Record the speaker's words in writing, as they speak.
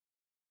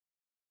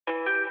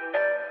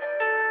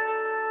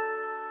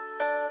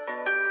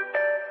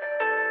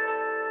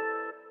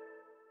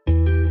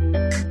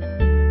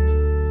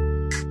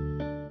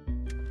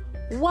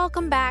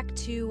Welcome back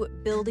to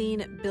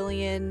Building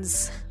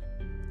Billions.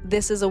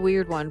 This is a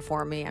weird one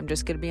for me. I'm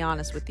just going to be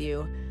honest with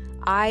you.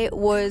 I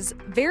was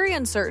very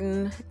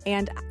uncertain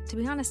and, to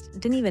be honest,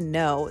 didn't even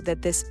know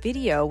that this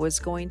video was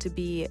going to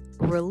be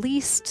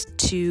released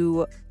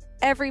to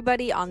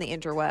everybody on the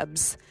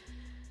interwebs.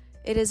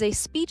 It is a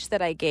speech that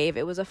I gave.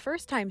 It was a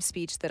first-time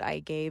speech that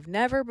I gave.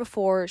 Never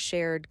before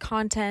shared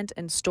content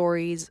and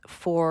stories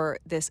for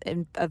this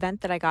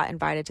event that I got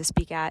invited to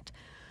speak at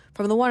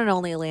from the one and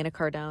only Elena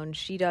Cardone.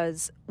 She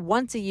does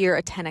once a year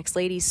a 10X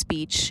Ladies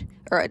speech,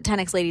 or a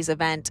 10X Ladies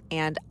event,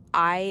 and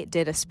I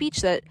did a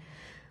speech that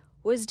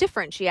was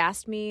different. She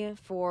asked me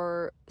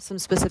for some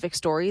specific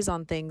stories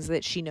on things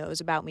that she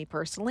knows about me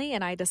personally,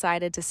 and I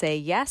decided to say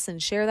yes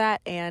and share that,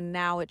 and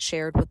now it's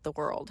shared with the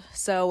world.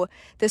 So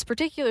this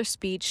particular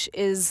speech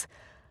is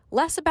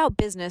less about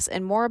business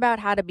and more about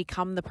how to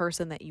become the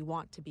person that you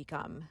want to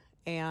become.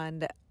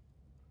 And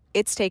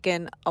it's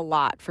taken a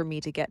lot for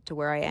me to get to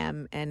where I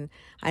am, and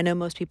I know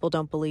most people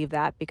don't believe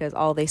that because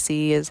all they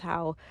see is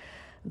how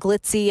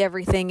glitzy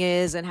everything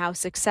is and how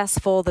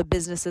successful the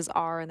businesses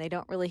are, and they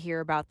don't really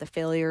hear about the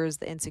failures,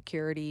 the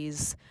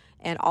insecurities,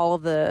 and all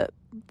of the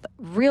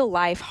real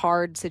life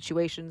hard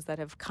situations that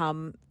have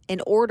come in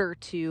order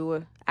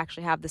to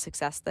actually have the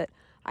success that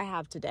I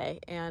have today.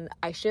 And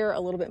I share a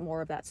little bit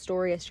more of that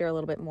story. I share a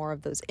little bit more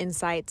of those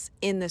insights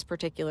in this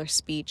particular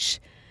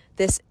speech.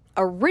 This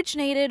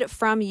originated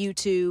from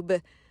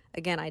YouTube.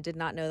 Again, I did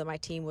not know that my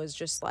team was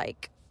just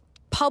like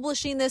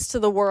publishing this to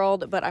the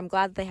world, but I'm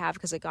glad that they have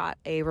because it got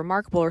a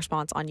remarkable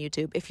response on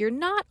YouTube. If you're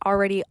not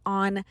already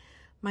on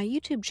my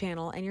YouTube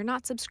channel and you're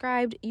not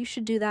subscribed, you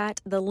should do that.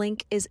 The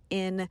link is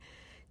in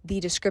the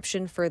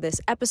description for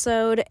this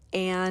episode,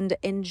 and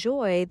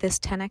enjoy this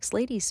 10X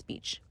Ladies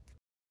speech.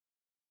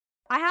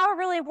 I have a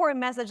really important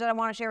message that I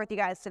want to share with you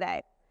guys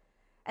today.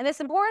 And this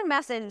important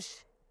message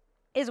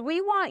is we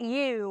want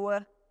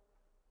you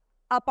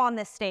up on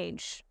this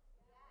stage.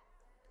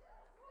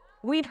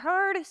 We've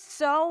heard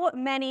so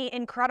many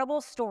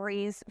incredible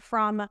stories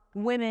from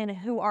women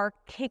who are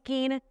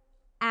kicking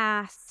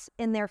ass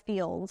in their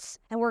fields,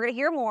 and we're going to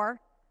hear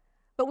more.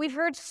 But we've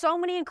heard so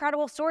many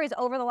incredible stories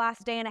over the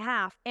last day and a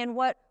half, and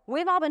what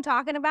we've all been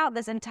talking about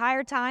this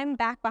entire time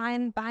back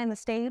behind the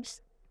stage,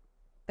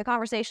 the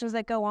conversations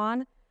that go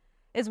on,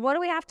 is what do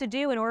we have to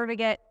do in order to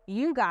get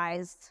you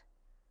guys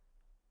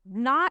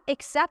not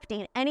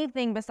accepting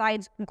anything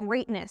besides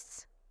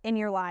greatness in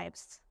your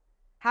lives?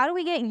 How do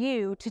we get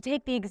you to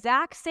take the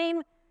exact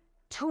same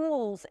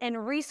tools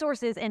and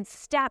resources and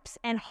steps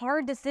and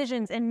hard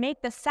decisions and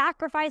make the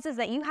sacrifices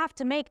that you have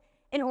to make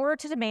in order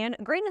to demand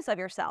greatness of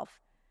yourself?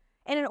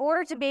 And in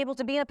order to be able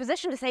to be in a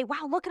position to say,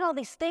 wow, look at all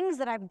these things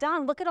that I've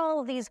done. Look at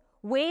all of these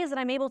ways that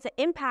I'm able to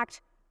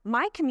impact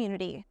my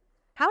community.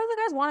 How do you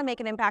guys want to make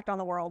an impact on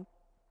the world?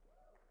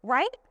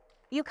 Right?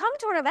 You come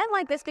to an event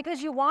like this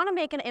because you want to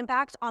make an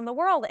impact on the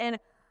world. And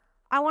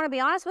I want to be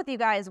honest with you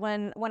guys,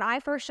 when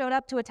I first showed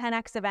up to a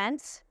 10X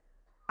event,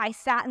 I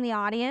sat in the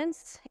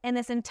audience, and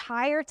this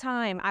entire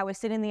time I was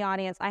sitting in the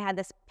audience, I had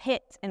this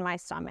pit in my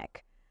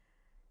stomach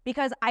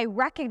because I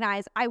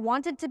recognized I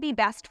wanted to be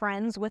best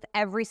friends with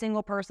every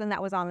single person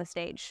that was on the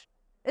stage.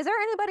 Is there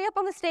anybody up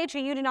on the stage who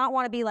you do not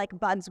want to be like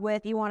buds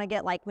with? You want to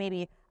get like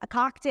maybe a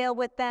cocktail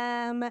with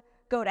them,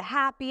 go to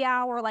happy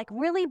hour, like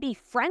really be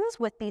friends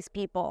with these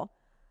people?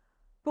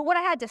 But what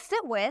I had to sit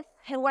with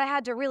and what I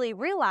had to really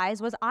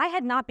realize was I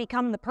had not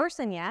become the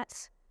person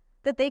yet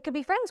that they could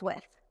be friends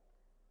with.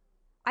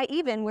 I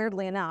even,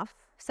 weirdly enough,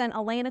 sent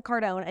Elena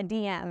Cardone a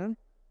DM,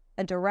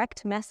 a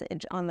direct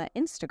message on the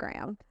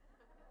Instagram.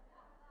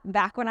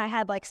 Back when I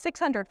had like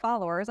 600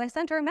 followers, I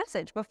sent her a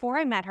message before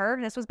I met her.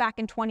 This was back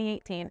in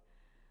 2018.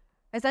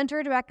 I sent her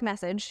a direct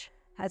message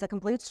as a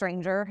complete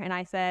stranger, and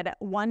I said,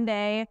 one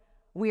day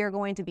we are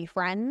going to be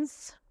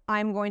friends.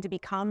 I'm going to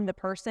become the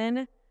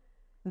person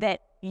that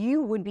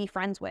you would be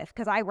friends with,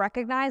 because I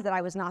recognized that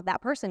I was not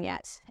that person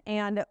yet.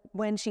 And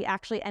when she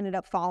actually ended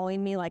up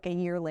following me like a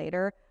year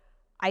later,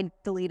 I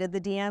deleted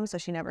the DM so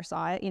she never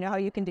saw it. You know how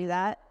you can do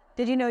that?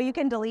 Did you know you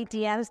can delete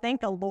DMs?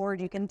 Thank the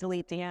Lord you can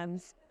delete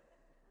DMs.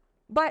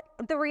 But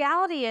the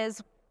reality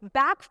is,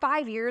 back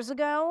 5 years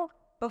ago,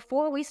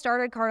 before we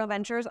started Cardone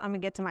Ventures, I'm gonna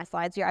get to my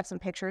slides here. I have some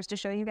pictures to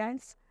show you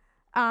guys.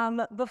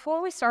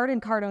 Before we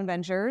started Cardone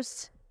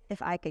Ventures, if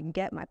I could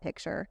get my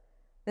picture,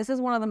 this is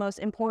one of the most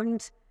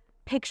important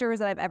pictures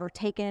that I've ever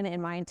taken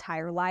in my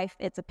entire life.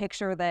 It's a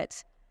picture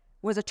that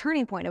was a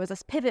turning point. It was a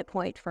pivot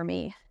point for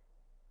me.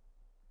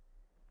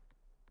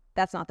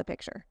 That's not the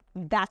picture.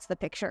 That's the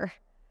picture.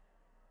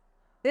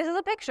 This is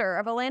a picture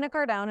of Elena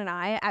Cardone and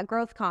I at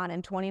GrowthCon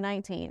in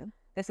 2019.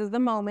 This is the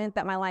moment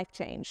that my life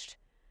changed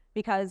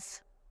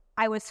because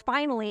I was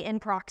finally in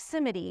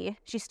proximity.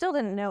 She still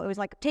didn't know. It was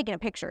like taking a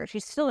picture. She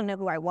still didn't know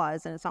who I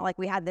was, and it's not like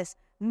we had this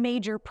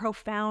major,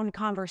 profound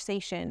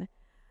conversation.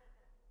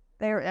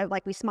 There,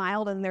 like we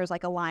smiled and there's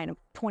like a line of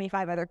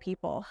 25 other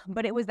people.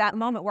 But it was that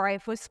moment where I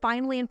was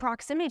finally in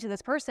proximity to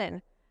this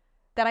person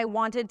that I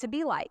wanted to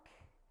be like.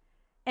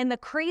 And the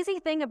crazy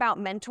thing about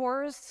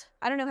mentors,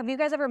 I don't know, have you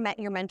guys ever met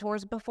your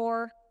mentors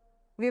before?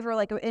 Have you ever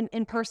like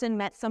in person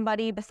met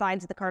somebody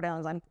besides the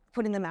Cardells? I'm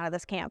putting them out of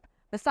this camp.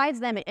 Besides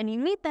them, and you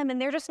meet them and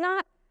they're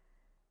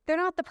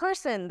not the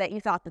person that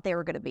you thought that they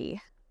were going to be.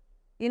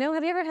 You know,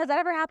 has that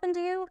ever happened to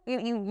you?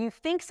 You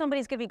think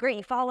somebody's going to be great.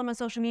 You follow them on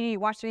social media, you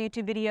watch their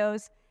YouTube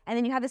videos, and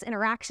then you have this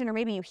interaction, or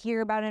maybe you hear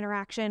about an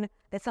interaction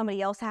that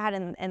somebody else had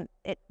and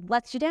it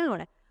lets you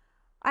down.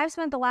 I've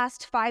spent the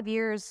last 5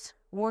 years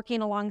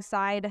working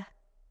alongside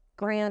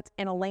Grant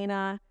and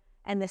Elena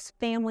and this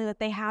family that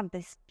they have,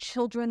 these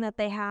children that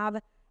they have,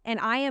 and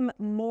I am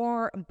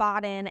more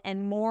bought in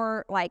and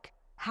more like,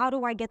 how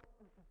do I get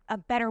a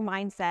better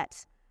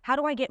mindset? How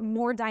do I get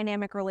more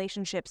dynamic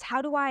relationships? How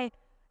do I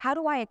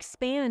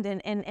expand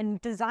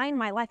and design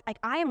my life? Like,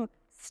 I am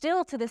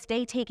still to this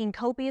day taking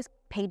copious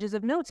pages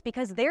of notes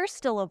because they're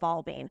still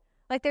evolving.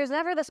 Like, there's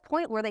never this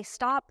point where they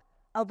stop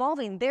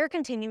evolving. They're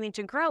continuing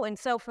to grow. And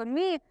so for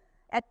me,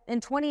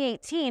 in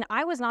 2018,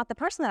 I was not the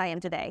person that I am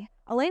today.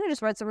 Elena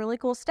just read some really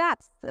cool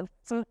stats,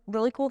 some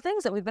really cool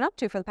things that we've been up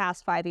to for the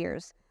past 5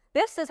 years.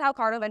 This is how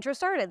Cardinal Ventures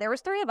started. There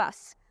was 3 of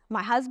us.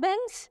 My husband,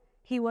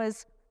 he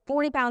was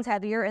 40 pounds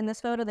heavier in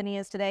this photo than he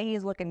is today.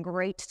 He's looking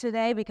great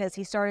today because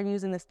he started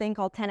using this thing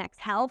called 10X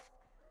Health.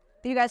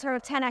 Have you guys heard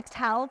of 10X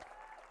Health?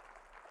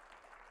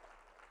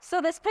 So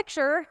this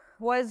picture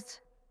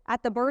was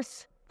at the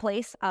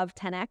birthplace of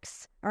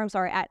 10X, or I'm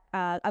sorry,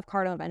 of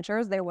Cardinal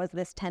Ventures. There was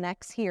this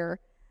 10X here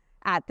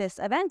at this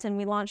event, and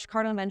we launched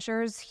Cardinal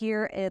Ventures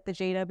here at the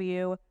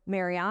JW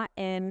Marriott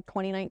in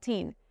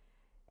 2019.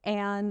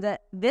 And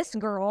this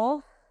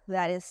girl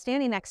that is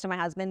standing next to my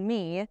husband,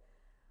 me,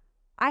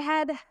 I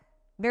had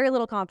very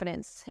little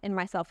confidence in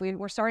myself. We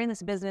were starting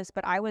this business,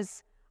 but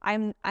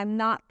I'm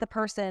not the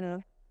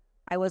person,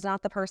 I was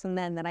not the person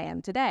then that I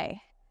am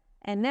today.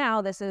 And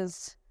now this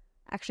is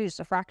actually just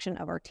a fraction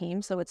of our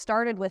team. So it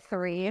started with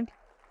 3.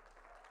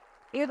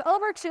 We have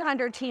over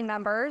 200 team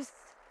members.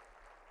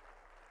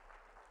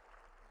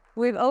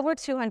 We have over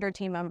 200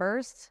 team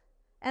members.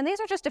 And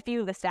these are just a few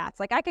of the stats.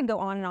 Like, I could go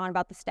on and on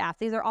about the stats.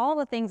 These are all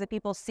the things that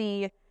people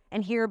see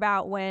and hear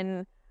about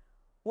when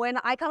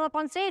I come up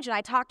on stage and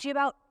I talk to you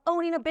about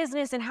owning a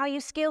business and how you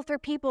scale through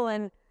people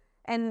and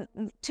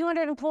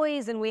 200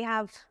 employees, and we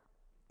have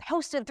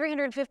hosted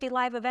 350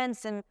 live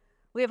events, and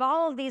we have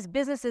all of these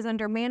businesses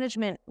under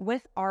management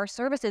with our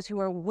services who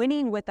are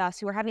winning with us,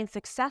 who are having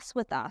success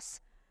with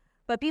us.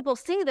 But people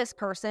see this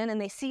person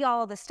and they see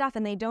all of this stuff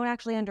and they don't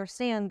actually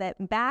understand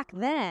that back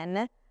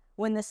then,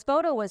 when this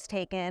photo was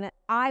taken,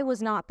 I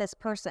was not this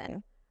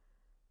person.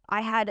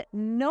 I had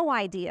no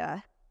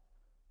idea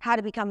how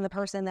to become the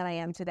person that I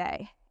am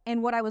today.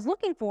 And what I was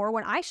looking for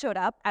when I showed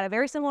up at a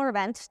very similar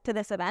event to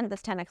this event,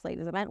 this 10X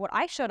Ladies event, what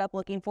I showed up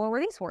looking for were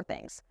these 4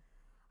 things.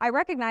 I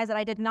recognized that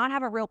I did not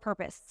have a real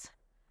purpose.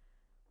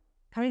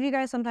 How many of you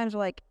guys sometimes are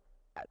like,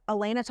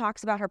 Elena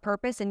talks about her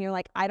purpose and you're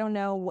like, I don't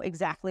know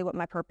exactly what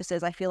my purpose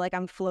is. I feel like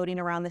I'm floating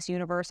around this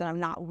universe and I'm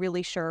not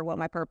really sure what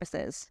my purpose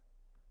is.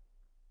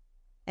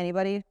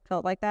 Anybody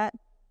felt like that?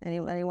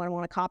 Anyone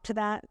want to cop to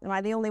that? Am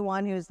I the only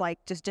one who's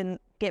like, just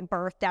didn't get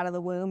birthed out of the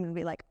womb and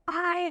be like,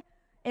 I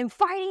am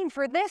fighting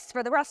for this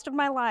for the rest of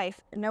my life?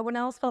 And no one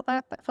else felt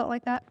like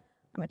that?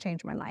 I'm gonna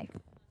change my life.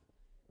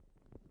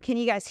 Can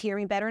you guys hear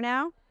me better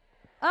now?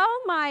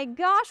 Oh my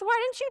gosh,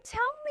 why didn't you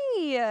tell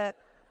me?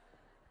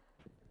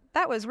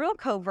 That was real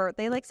covert.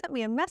 They like sent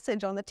me a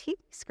message on the TV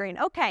screen.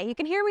 Okay, you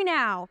can hear me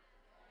now.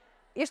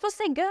 You're supposed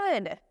to say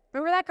good.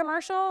 Remember that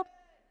commercial?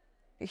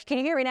 Can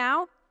you hear me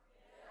now?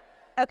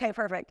 Okay,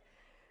 perfect.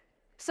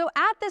 So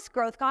at this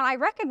GrowthCon, I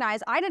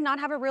recognized I did not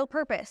have a real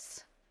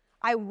purpose.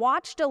 I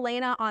watched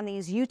Elena on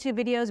these YouTube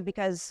videos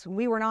because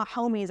we were not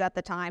homies at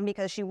the time,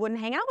 because she wouldn't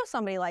hang out with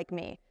somebody like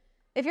me.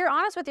 If you're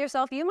honest with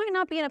yourself, you might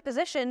not be in a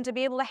position to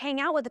be able to hang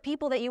out with the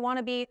people that you want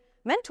to be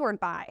mentored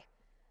by.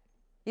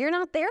 You're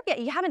not there yet.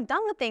 You haven't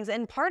done the things.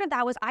 And part of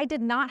that was I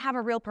did not have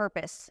a real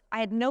purpose. I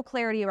had no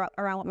clarity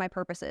around what my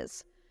purpose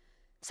is.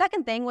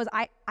 Second thing was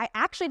I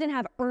actually didn't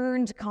have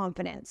earned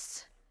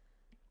confidence.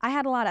 I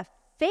had a lot of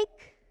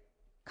fake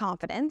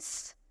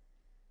confidence.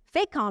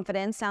 Fake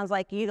confidence sounds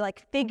like you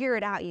like figure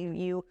it out.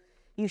 You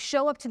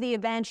show up to the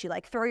event, you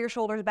like throw your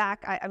shoulders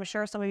back. I'm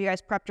sure some of you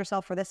guys prepped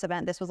yourself for this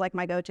event. This was like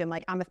my go-to. I'm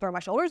like, I'm gonna throw my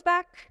shoulders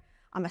back.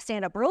 I'm gonna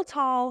stand up real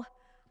tall.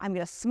 I'm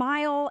gonna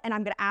smile and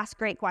I'm gonna ask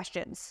great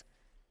questions.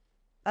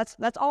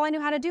 That's all I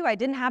knew how to do. I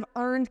didn't have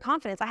earned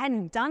confidence. I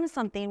hadn't done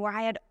something where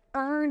I had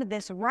earned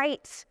this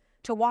right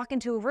to walk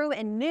into a room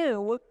and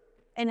knew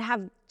and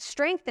have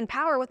strength and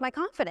power with my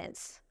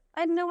confidence. I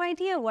had no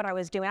idea what I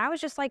was doing. I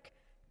was just like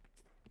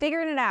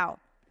figuring it out.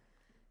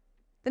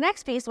 The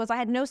next piece was I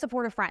had no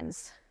supportive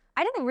friends.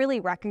 I didn't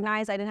really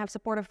recognize I didn't have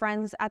supportive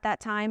friends at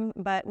that time,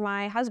 but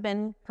my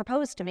husband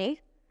proposed to me.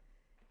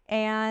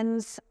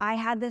 And I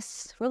had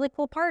this really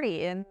cool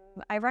party, and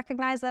I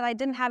recognized that I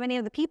didn't have any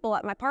of the people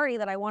at my party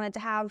that I wanted to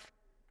have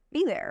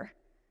be there.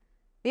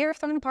 You ever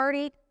thrown a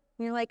party, and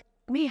you're like,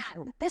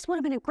 man, this would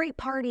have been a great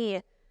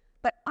party,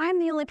 but I'm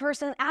the only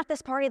person at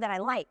this party that I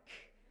like.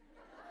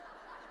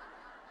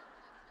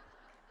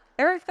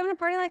 Ever thrown a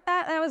party like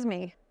that? That was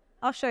me.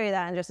 I'll show you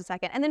that in just a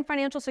second. And then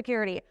financial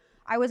security.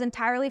 I was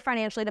entirely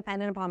financially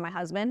dependent upon my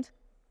husband.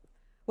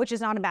 which is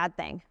not a bad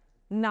thing.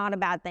 Not a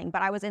bad thing.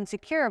 But I was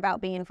insecure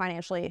about being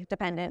financially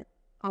dependent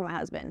on my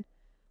husband.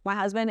 My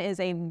husband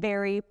is a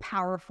very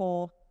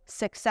powerful,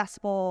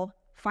 successful,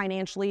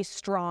 financially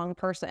strong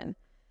person.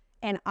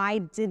 And I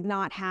did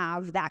not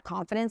have that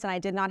confidence and I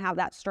did not have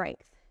that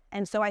strength.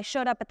 And so I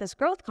showed up at this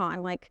growth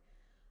con, like,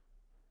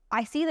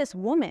 I see this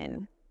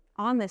woman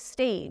on this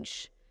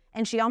stage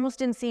and she almost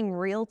didn't seem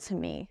real to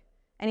me.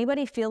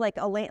 Anybody feel like,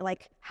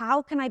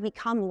 how can I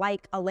become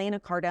like Elena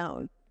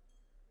Cardone?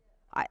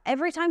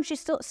 Every time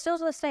still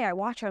to this day, I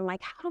watch her, I'm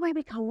like, how do I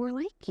become more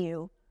like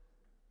you?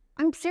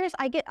 I'm serious,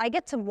 I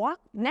get to walk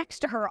next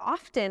to her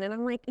often and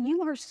I'm like,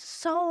 you are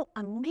so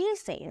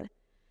amazing.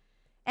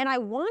 And I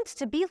want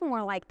to be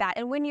more like that.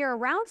 And when you're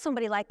around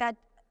somebody like that,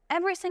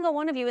 every single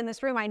one of you in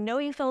this room, I know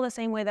you feel the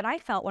same way that I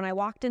felt when I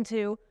walked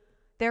into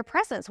their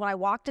presence, when I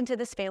walked into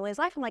this family's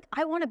life. I'm like,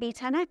 I want to be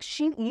 10X.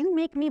 You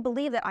make me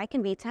believe that I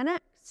can be 10X.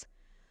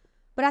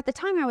 But at the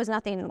time, I was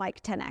nothing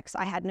like 10X.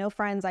 I had no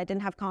friends. I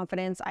didn't have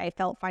confidence. I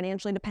felt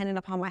financially dependent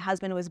upon my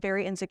husband. I was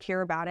very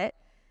insecure about it.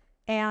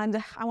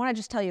 And I want to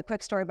just tell you a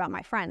quick story about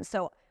my friends.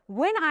 So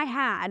when I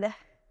had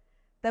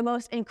the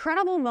most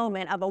incredible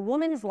moment of a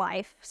woman's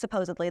life,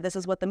 supposedly, this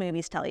is what the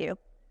movies tell you,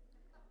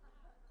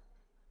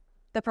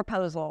 the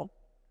proposal.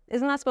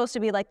 Isn't that supposed to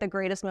be like the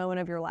greatest moment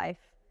of your life?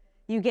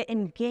 You get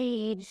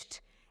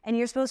engaged and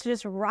you're supposed to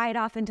just ride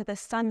off into the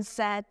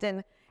sunset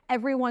and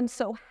everyone's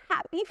so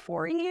happy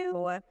for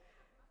you.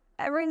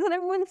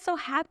 Everyone's so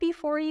happy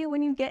for you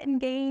when you get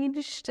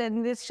engaged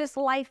and it's just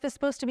life is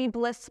supposed to be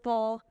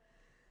blissful.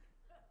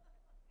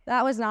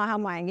 That was not how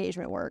my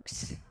engagement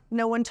works.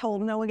 No one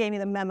gave me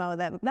the memo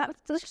that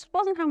just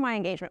wasn't how my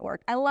engagement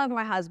worked. I love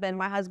my husband.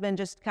 My husband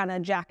just kind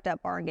of jacked up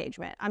our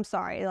engagement. I'm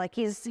sorry, like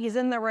he's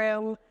in the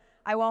room.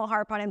 I won't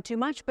harp on him too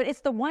much, but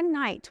it's the one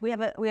night we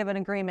have an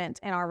agreement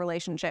in our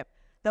relationship.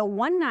 The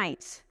one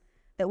night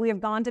that we have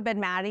gone to bed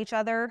mad at each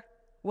other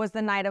was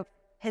the night of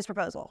his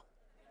proposal.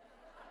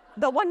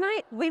 The one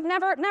night, we've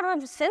never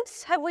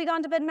since have we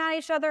gone to bed mad at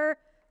each other.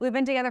 We've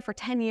been together for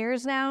 10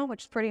 years now,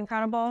 which is pretty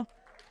incredible.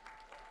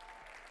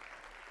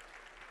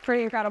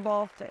 Pretty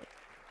incredible.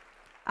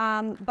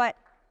 But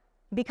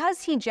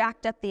because he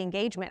jacked up the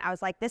engagement, I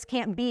was like, this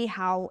can't be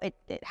how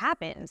it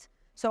happens.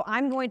 So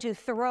I'm going to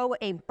throw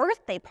a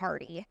birthday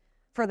party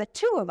for the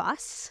two of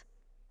us.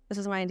 This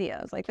is my idea.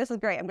 I was like, this is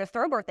great. I'm going to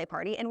throw a birthday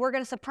party and we're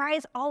going to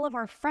surprise all of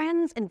our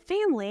friends and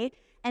family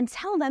and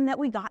tell them that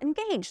we got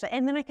engaged.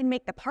 And then I can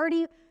make the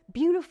party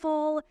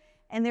beautiful.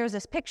 And there's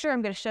this picture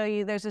I'm going to show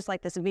you. There's just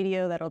like this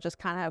video that'll just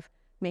kind of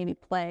maybe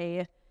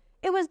play.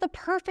 It was the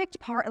perfect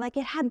part. Like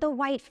it had the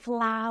white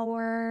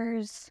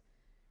flowers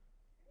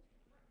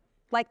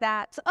like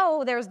that.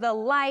 Oh, there's the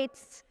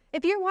lights.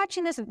 If you're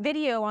watching this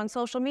video on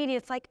social media,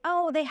 it's like,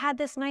 oh, they had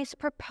this nice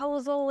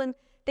proposal and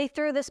they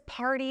threw this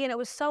party and it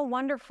was so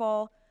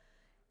wonderful.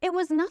 It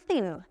was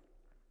nothing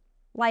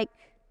like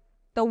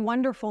the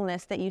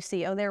wonderfulness that you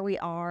see. Oh, there we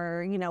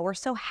are. You know, we're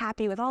so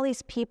happy with all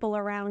these people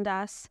around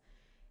us.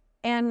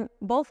 And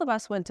both of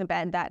us went to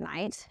bed that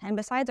night. And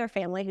besides our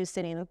family who's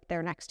sitting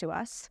there next to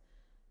us,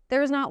 there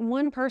was not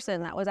one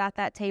person that was at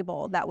that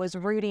table that was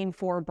rooting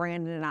for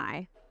Brandon and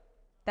I,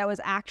 that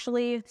was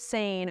actually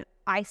saying,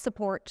 I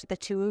support the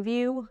two of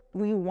you.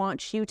 We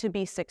want you to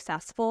be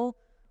successful.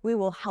 We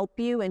will help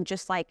you and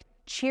just like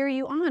cheer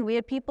you on. We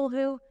had people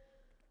who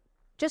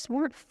just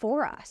weren't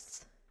for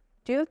us.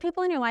 Do you have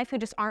people in your life who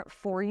just aren't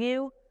for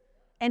you?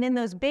 And in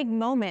those big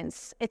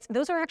moments,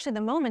 those are actually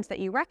the moments that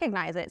you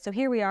recognize it. So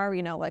here we are,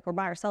 you know, like we're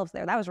by ourselves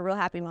there. That was a real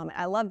happy moment.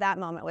 I love that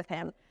moment with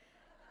him.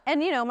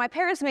 And, you know, my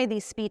parents made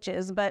these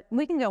speeches, but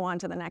we can go on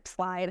to the next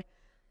slide.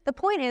 The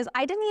point is,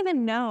 I didn't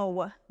even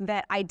know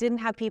that I didn't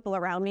have people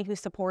around me who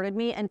supported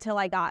me until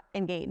I got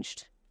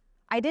engaged.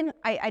 I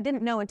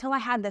didn't know until I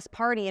had this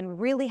party and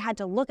really had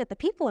to look at the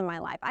people in my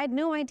life. I had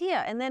no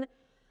idea. And then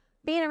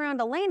being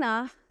around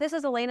Elena, this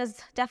is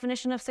Elena's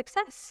definition of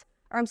success,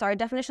 or I'm sorry,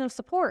 definition of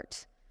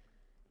support.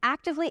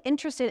 Actively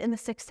interested in the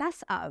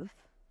success of.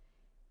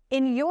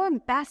 In your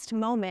best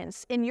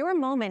moments, in your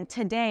moment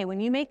today,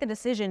 when you make the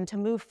decision to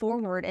move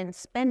forward and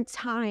spend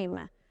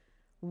time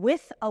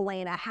with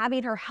Elena,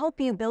 having her help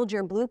you build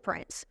your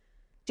blueprints,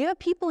 do you have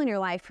people in your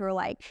life who are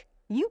like,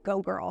 you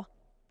go girl,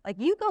 like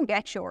you go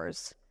get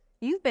yours.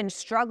 You've been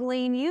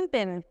struggling, you've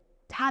been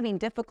having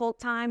difficult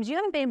times, you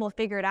haven't been able to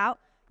figure it out.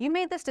 You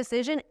made this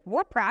decision,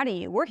 we're proud of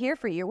you, we're here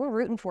for you, we're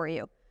rooting for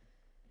you.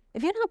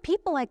 If you don't have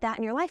people like that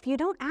in your life, you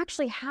don't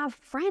actually have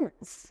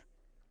friends,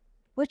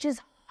 which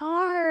is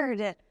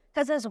hard.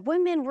 Because as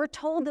women, we're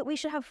told that we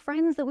should have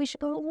friends that we should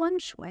go to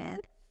lunch with.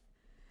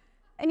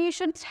 And you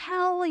should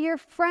tell your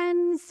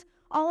friends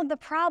all of the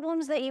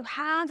problems that you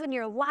have in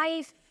your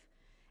life.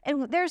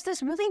 And there's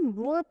this really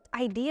warped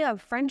idea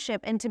of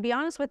friendship. And to be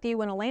honest with you,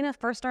 when Elena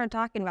first started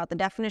talking about the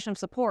definition of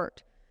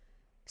support,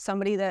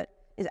 somebody that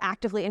is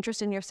actively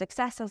interested in your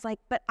success, I was like,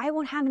 but I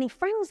won't have any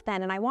friends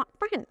then, and I want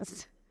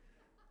friends.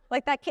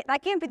 Like that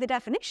can't be the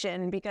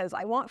definition, because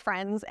I want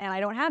friends and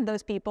I don't have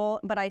those people,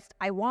 but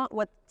I want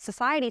what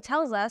society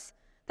tells us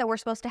that we're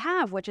supposed to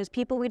have, which is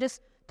people we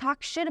just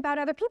talk shit about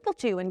other people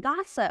to and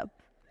gossip.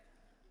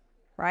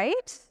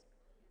 right?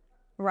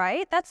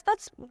 Right? That's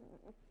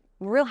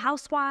Real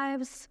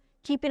Housewives,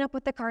 Keeping Up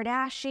with the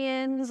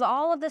Kardashians,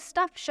 all of this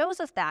stuff shows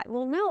us that.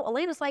 Well, no,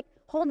 Elena's like,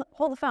 hold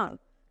the phone.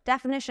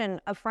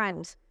 Definition of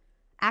friend,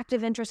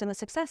 active interest in the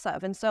success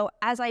of. And so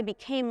as I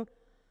became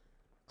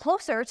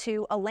closer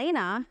to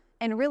Elena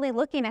and really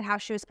looking at how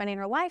she was spending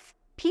her life,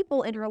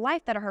 people in her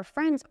life that are her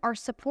friends are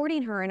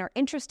supporting her and are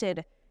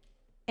interested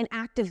in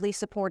actively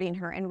supporting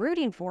her and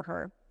rooting for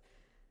her.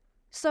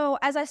 So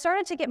as I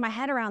started to get my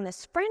head around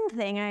this friend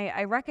thing,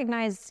 I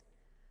recognized,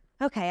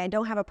 okay, I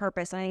don't have a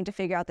purpose and I need to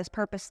figure out this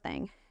purpose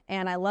thing.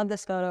 And I love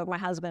this photo of my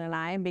husband and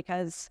I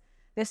because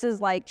this was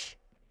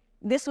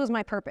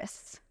my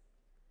purpose.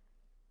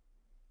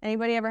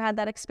 Anybody ever had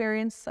that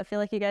experience? I feel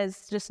like you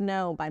guys just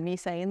know by me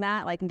saying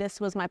that, like, this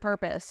was my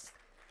purpose.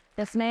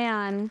 This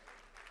man,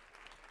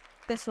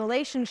 this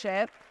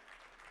relationship,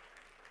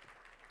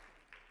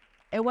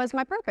 it was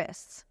my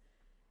purpose.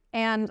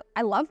 And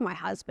I love my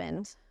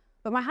husband,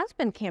 but my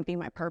husband can't be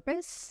my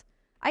purpose.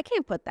 I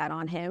can't put that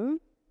on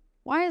him.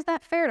 Why is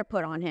that fair to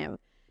put on him?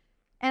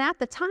 And at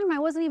the time, I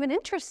wasn't even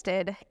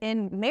interested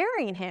in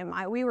marrying him.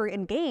 We were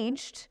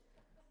engaged.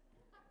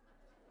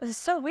 This is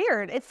so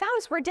weird. It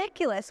sounds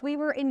ridiculous. We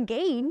were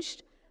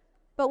engaged.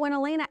 But when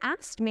Elena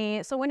asked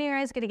me, so when are you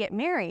guys going to get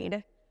married?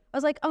 I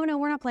was like, oh no,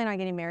 we're not planning on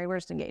getting married. We're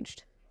just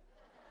engaged.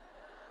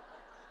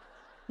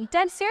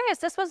 Dead serious.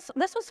 This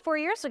was 4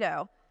 years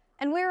ago.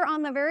 And we were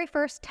on the very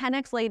first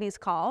 10X ladies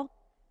call.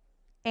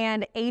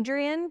 And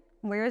Adrian,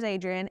 where's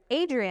Adrian?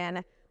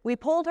 Adrian, we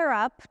pulled her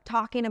up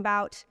talking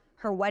about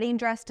her wedding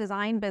dress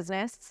design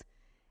business.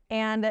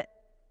 And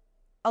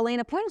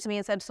Elena pointed to me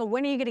and said, so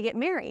when are you going to get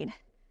married?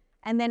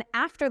 And then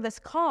after this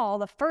call,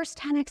 the first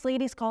 10X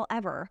ladies call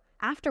ever,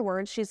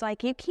 afterwards, she's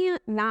like, you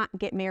can't not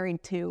get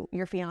married to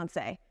your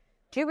fiance.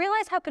 Do you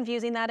realize how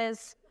confusing that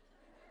is?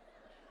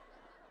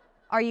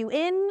 Are you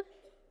in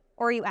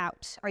or are you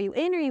out? Are you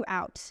in or are you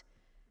out?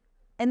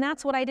 And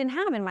that's what I didn't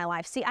have in my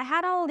life. See, I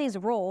had all of these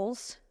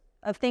roles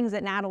of things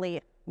that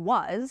Natalie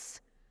was.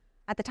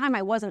 At the time,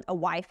 I wasn't a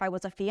wife, I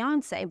was a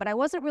fiance, but I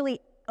wasn't really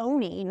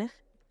owning,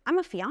 I'm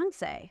a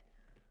fiance.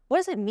 What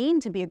does it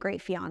mean to be a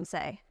great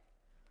fiance?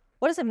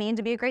 What does it mean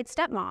to be a great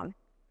stepmom?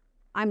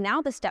 I'm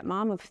now the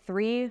stepmom of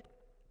 3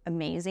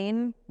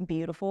 amazing,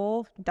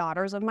 beautiful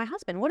daughters of my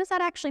husband. What does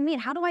that actually mean?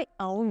 How do I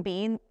own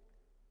being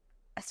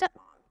a stepmom?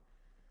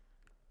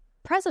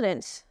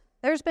 President,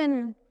 there's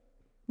been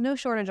no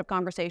shortage of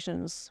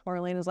conversations where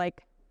Elena's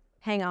like,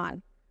 hang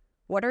on,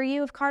 what are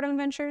you of Cardone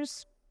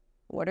Ventures?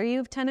 What are you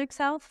of 10X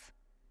Health?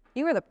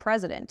 You are the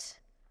president.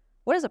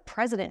 What does a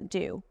president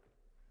do?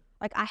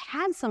 Like, I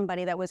had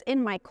somebody that was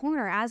in my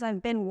corner as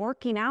I've been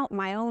working out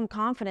my own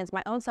confidence,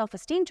 my own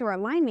self-esteem to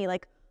remind me,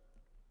 like,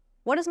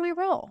 what is my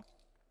role?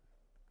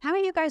 How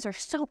many of you guys are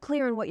so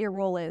clear on what your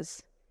role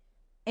is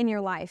in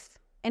your life,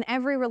 in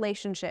every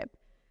relationship?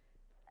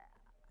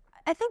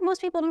 I think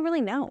most people don't really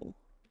know.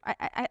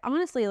 I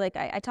honestly, like,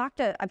 I've talked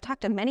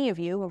to many of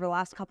you over the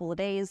last couple of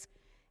days,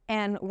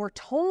 and we're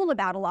told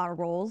about a lot of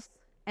roles,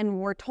 and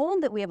we're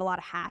told that we have a lot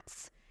of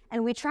hats,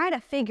 and we try to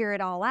figure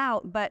it all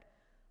out, but,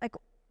 like,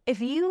 if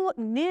you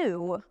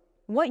knew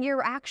what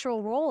your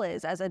actual role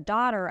is as a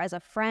daughter, as a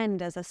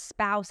friend, as a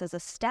spouse, as a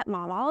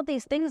stepmom, all of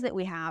these things that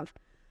we have,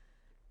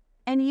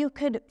 and you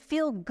could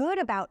feel good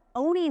about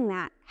owning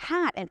that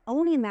hat and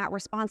owning that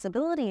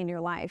responsibility in your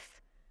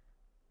life,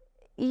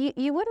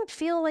 you wouldn't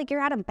feel like you're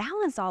out of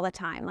balance all the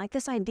time. Like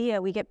this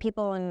idea, we get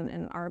people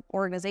in our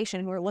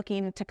organization who are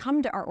looking to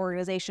come to our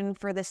organization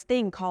for this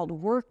thing called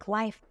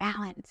work-life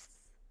balance.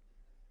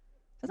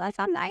 Does that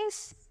sound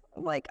nice?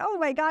 Like, oh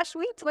my gosh,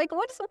 sweet. Like,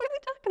 what are we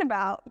talking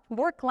about?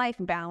 Work-life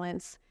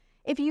balance.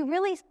 If you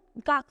really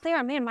got clear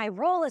on, man, my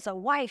role as a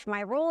wife,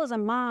 my role as a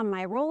mom,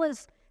 my role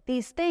is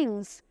these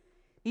things,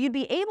 you'd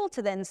be able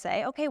to then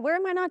say, okay, where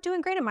am I not doing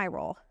great at my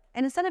role?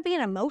 And instead of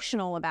being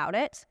emotional about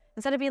it,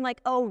 instead of being like,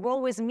 oh,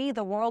 woe is me,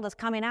 the world is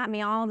coming at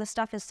me, all this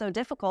stuff is so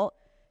difficult,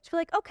 just be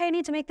like, okay, I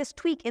need to make this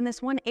tweak in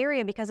this one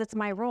area because it's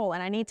my role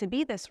and I need to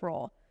be this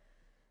role.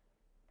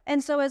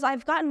 And so as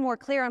I've gotten more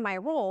clear on my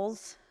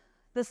roles,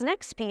 this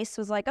next piece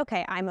was like,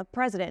 okay, I'm a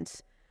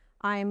president,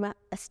 I'm a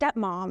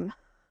stepmom,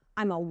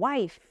 I'm a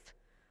wife,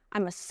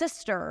 I'm a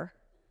sister,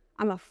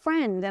 I'm a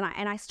friend, and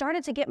I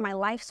started to get my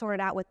life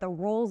sorted out with the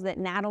roles that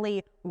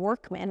Natalie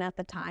Workman at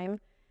the time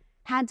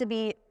had to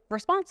be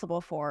responsible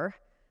for,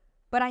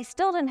 but I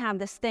still didn't have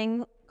this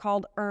thing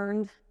called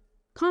earned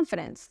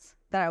confidence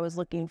that I was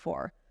looking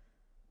for.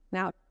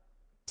 Now,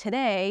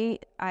 today,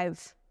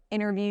 I've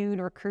interviewed,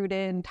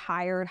 recruited,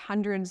 hired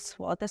hundreds,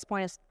 well, at this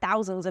point, it's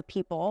thousands of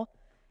people,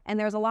 and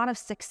there's a lot of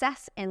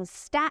success and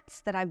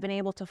stats that I've been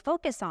able to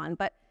focus on,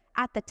 but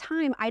at the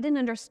time, I didn't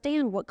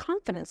understand what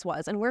confidence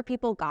was and where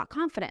people got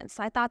confidence.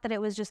 I thought that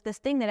it was just this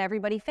thing that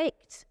everybody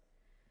faked.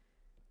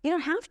 You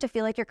don't have to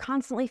feel like you're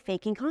constantly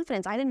faking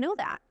confidence. I didn't know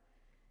that.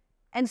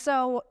 And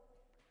so,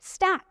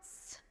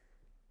 stats.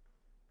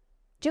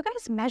 Do you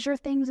guys measure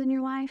things in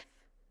your life?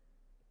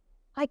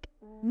 Like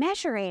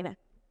measuring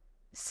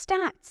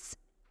stats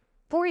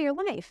for your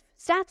life.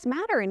 Stats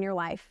matter in your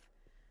life.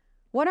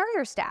 What are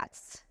your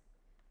stats?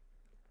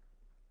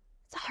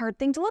 It's a hard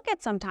thing to look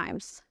at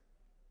sometimes.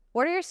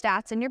 What are your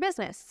stats in your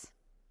business?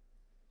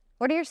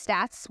 What are your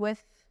stats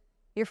with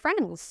your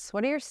friends?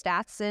 What are your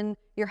stats in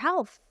your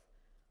health?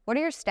 What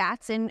are your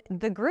stats in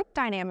the group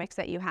dynamics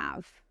that you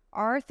have?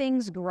 Are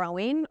things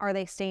growing? Are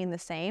they staying the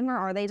same, or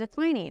are they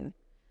declining?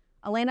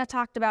 Elena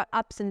talked about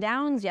ups and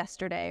downs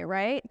yesterday,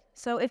 right?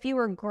 So if you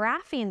were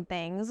graphing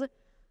things,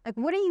 like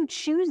what are you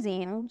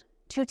choosing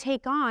to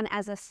take on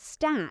as a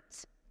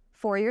stat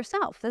for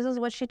yourself? This is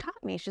what she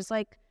taught me. She's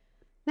like,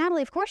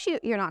 Natalie, of course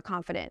you're not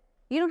confident.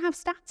 You don't have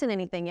stats in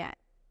anything yet.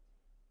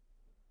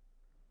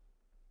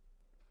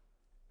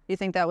 You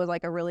think that was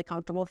like a really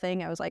comfortable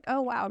thing? I was like,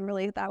 oh, wow,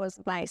 that was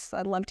nice.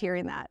 I loved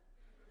hearing that.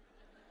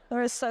 It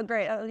was so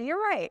great. You're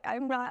right.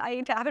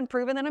 I haven't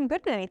proven that I'm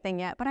good at anything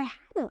yet, but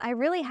I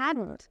really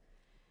hadn't.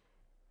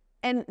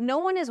 And no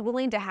one is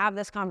willing to have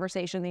this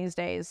conversation these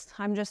days.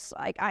 I'm just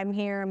like, I'm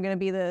here. I'm going to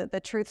be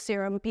the truth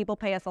serum. People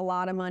pay us a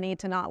lot of money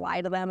to not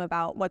lie to them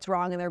about what's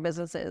wrong in their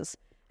businesses.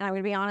 And I'm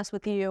going to be honest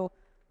with you.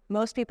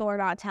 Most people are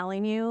not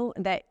telling you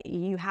that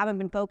you haven't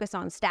been focused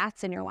on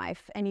stats in your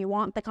life, and you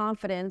want the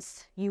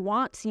confidence. You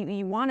want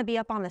to be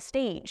up on the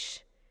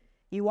stage.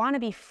 You want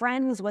to be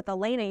friends with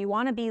Elena. You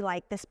want to be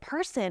like this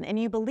person, and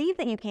you believe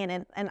that you can.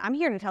 And I'm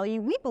here to tell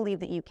you, we believe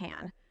that you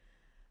can.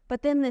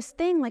 But then this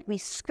thing, like we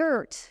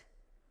skirt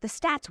the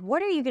stats.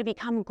 What are you going to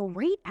become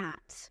great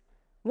at?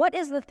 What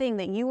is the thing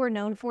that you are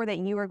known for that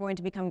you are going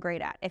to become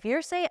great at? If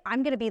you're saying,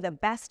 I'm going to be the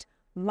best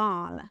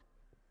mom,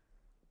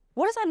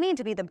 what does that mean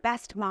to be the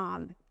best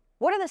mom?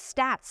 What are the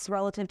stats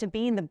relative to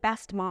being the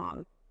best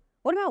mom?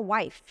 What about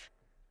wife?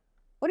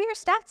 What are your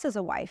stats as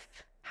a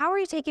wife? How are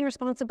you taking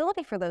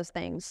responsibility for those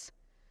things?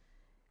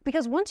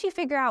 Because once you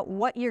figure out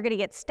what you're going to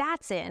get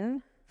stats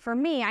in, for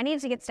me, I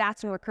needed to get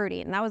stats in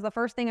recruiting. And that was the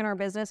first thing in our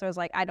business. I was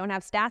like, I don't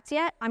have stats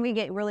yet. I'm going to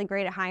get really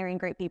great at hiring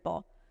great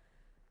people.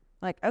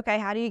 Like, okay,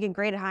 how do you get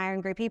great at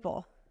hiring great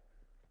people?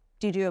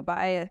 Do you do it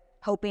by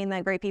hoping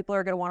that great people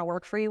are going to want to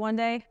work for you one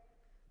day?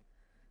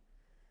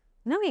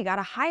 No, you got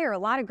to hire a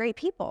lot of great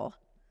people.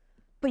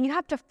 But you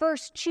have to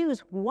first choose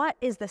what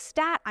is the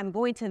stat I'm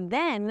going to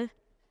then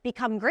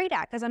become great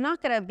at, because I'm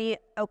not going to be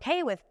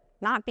okay with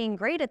not being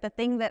great at the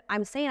thing that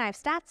I'm saying I have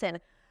stats in.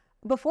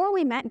 Before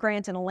we met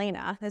Grant and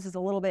Elena, this is a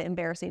little bit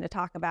embarrassing to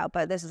talk about,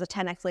 but this is a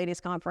 10X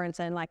Ladies Conference,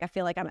 and like I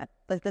feel like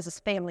this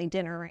is family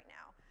dinner right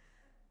now.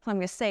 So I'm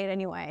going to say it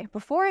anyway.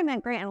 Before I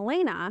met Grant and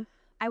Elena,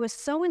 I was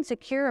so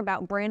insecure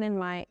about Brandon and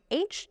my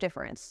age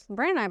difference.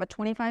 Brandon and I have a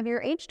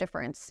 25-year age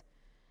difference.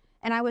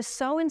 And I was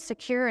so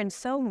insecure and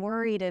so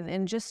worried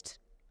and just,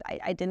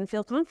 I didn't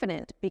feel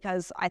confident,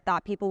 because I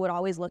thought people would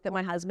always look at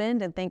my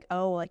husband and think,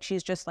 oh, like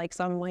she's just like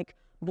some like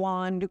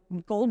blonde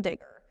gold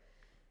digger.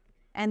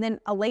 And then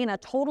Elena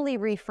totally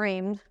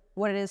reframed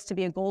what it is to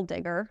be a gold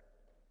digger.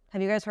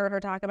 Have you guys heard her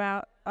talk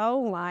about?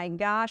 Oh my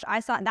gosh, I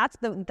saw that's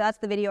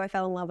the video I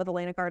fell in love with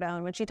Elena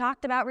Cardone when she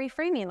talked about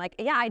reframing. Like,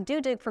 yeah, I do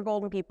dig for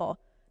gold in people.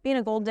 Being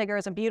a gold digger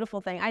is a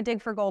beautiful thing. I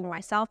dig for gold in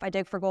myself. I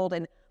dig for gold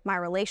in my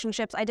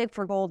relationships. I dig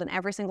for gold in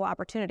every single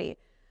opportunity.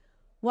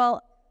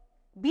 Well,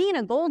 being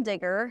a gold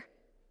digger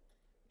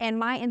and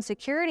my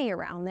insecurity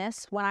around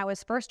this, when I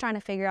was first trying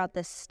to figure out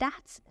this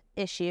stats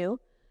issue,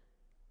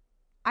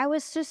 I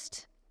was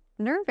just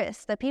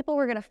nervous that people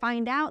were going to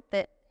find out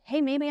that,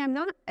 hey, maybe I'm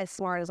not as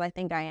smart as I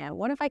think I am.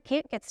 What if I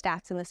can't get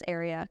stats in this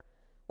area?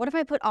 What if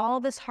I put all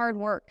this hard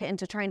work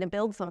into trying to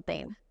build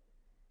something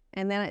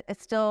and then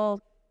it still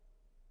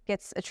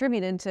gets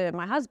attributed to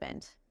my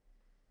husband?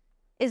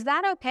 Is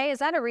that okay? Is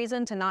that a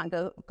reason to not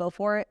go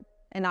for it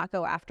and not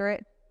go after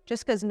it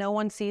just because no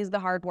one sees the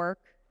hard work?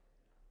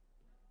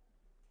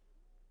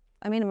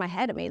 I mean, in my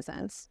head, it made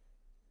sense.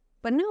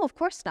 But no, of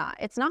course not.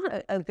 It's not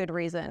a good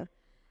reason.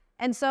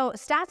 And so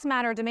stats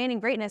matter,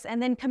 demanding greatness,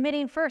 and then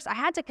committing first. I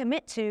had to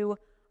commit to,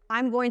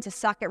 I'm going to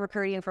suck at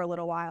recruiting for a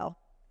little while.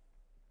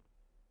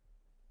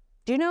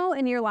 Do you know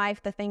in your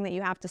life the thing that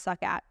you have to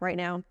suck at right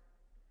now?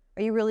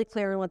 Are you really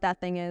clear on what that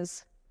thing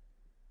is?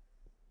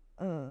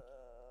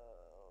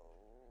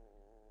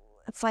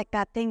 It's like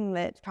that thing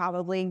that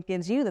probably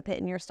gives you the pit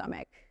in your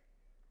stomach.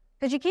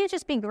 Because you can't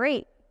just be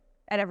great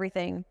at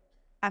everything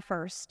at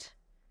first.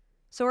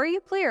 So are you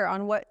clear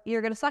on what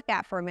you're going to suck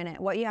at for a minute?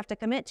 What you have to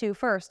commit to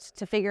first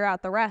to figure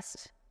out the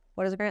rest?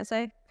 What does Grant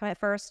say? Commit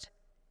first.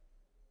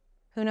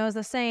 Who knows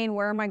the saying?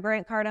 Where are my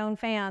Grant Cardone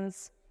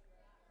fans?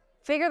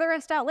 Figure the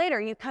rest out later.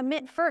 You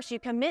commit first. You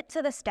commit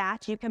to the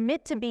stats. You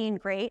commit to being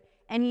great.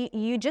 And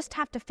you just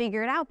have to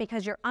figure it out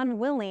because you're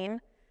unwilling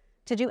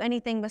to do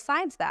anything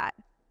besides that.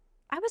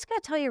 I was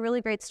going to tell you a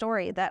really great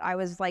story that I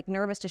was like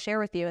nervous to share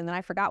with you, and then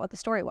I forgot what the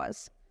story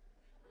was.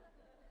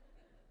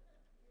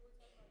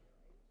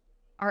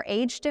 Our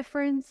age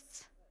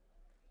difference,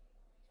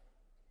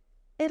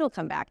 it'll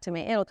come back to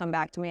me. It'll come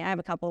back to me. I have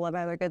a couple of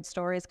other good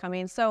stories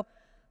coming. So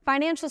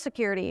financial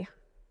security.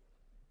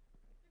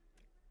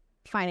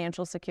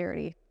 Financial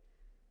security.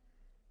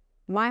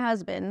 My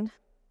husband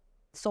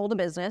sold a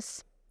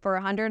business for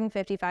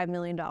 $155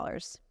 million.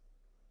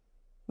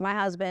 My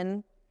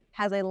husband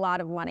has a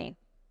lot of money.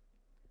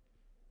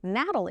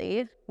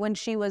 Natalie, when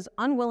she was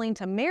unwilling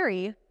to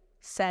marry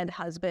said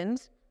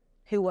husband,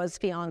 who was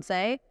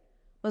fiance,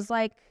 was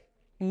like,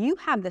 you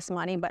have this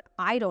money, but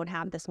I don't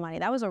have this money.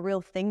 That was a real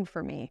thing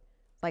for me.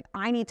 Like,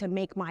 I need to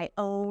make my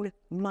own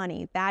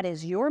money. That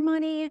is your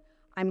money.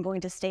 I'm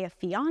going to stay a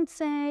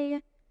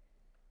fiance.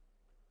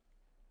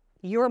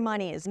 Your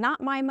money is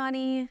not my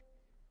money.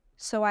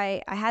 So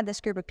I had this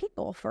group of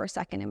people for a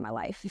second in my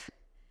life.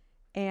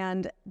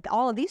 And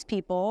all of these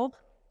people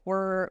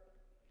were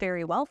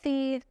very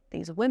wealthy.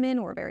 These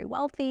women were very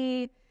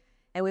wealthy.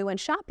 And we went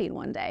shopping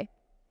one day.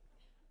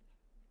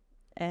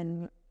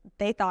 And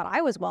they thought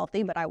I was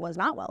wealthy, but I was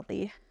not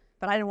wealthy.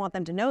 But I didn't want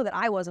them to know that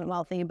I wasn't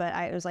wealthy. But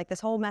it was like this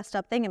whole messed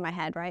up thing in my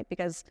head, right?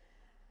 Because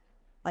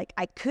like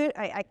I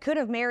could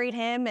have married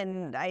him,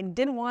 and I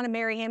didn't want to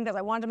marry him because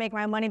I wanted to make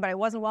my own money, but I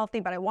wasn't wealthy,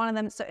 but I wanted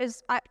them. So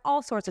it's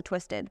all sorts of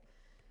twisted.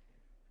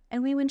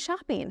 And we went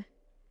shopping.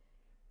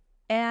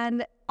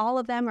 And all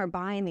of them are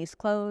buying these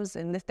clothes,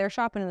 and they're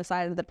shopping in the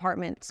side of the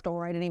department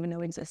store I didn't even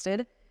know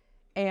existed.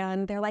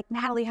 And they're like,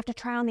 Natalie, you have to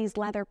try on these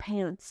leather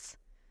pants.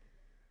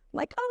 I'm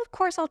like, oh, of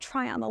course I'll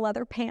try on the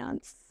leather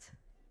pants.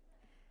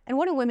 And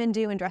what do women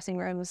do in dressing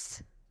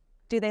rooms?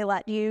 Do they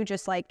let you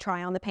just like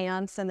try on the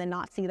pants and then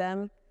not see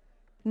them?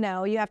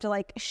 No, you have to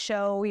like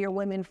show your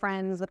women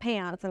friends the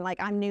pants. And like,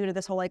 I'm new to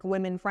this whole like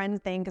women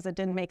friend thing because it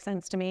didn't make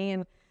sense to me.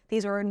 And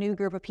these were a new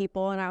group of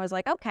people. And I was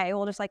like, okay,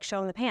 we'll just like show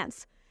them the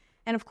pants.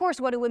 And of course,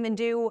 what do women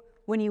do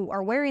when you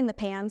are wearing the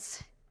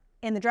pants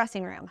in the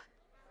dressing room?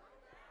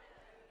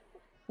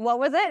 What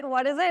was it?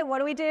 What is it? What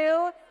do we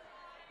do?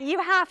 You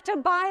have to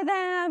buy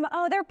them.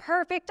 Oh, they're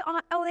perfect.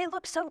 Oh, they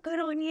look so good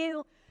on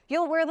you.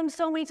 You'll wear them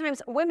so many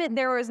times. Women,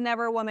 there was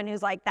never a woman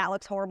who's like, that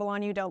looks horrible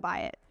on you, don't buy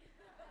it.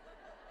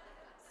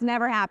 It's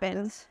never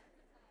happened.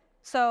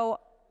 So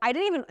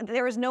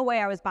there was no way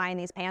I was buying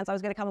these pants. I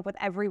was going to come up with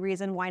every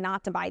reason why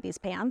not to buy these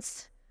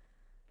pants.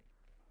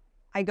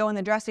 I go in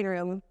the dressing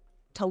room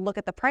to look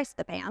at the price of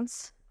the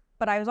pants,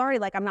 but I was already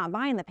like, I'm not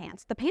buying the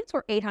pants. The pants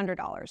were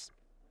 $800.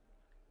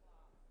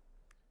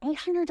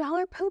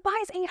 $800? Who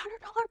buys $800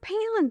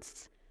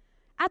 pants?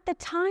 At the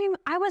time,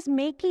 I was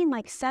making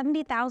like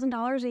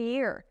 $70,000 a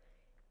year.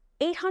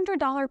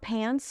 $800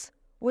 pants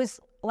was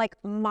like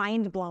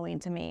mind-blowing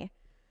to me.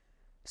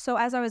 So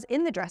as I was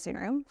in the dressing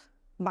room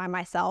by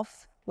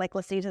myself, like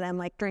listening to them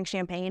like drink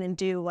champagne and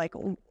do like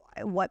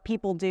what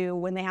people do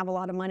when they have a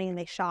lot of money and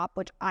they shop,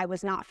 which I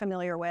was not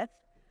familiar with.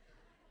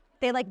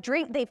 They like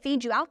drink, they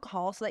feed you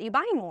alcohol so that you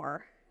buy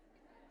more.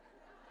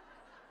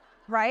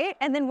 Right?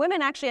 And then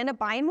women actually end up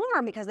buying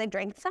more because they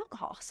drank this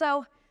alcohol.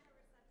 So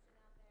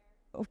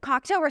the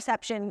cocktail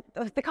reception.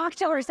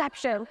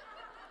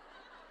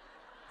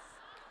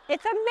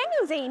 It's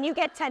amazing. You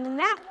get to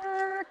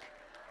network.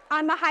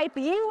 I'ma hype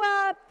you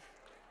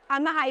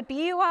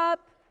up.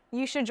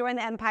 You should join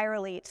the Empire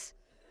Elite.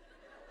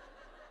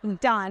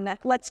 Done.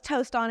 Let's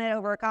toast on it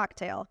over a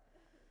cocktail.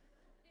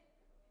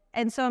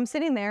 And so I'm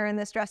sitting there in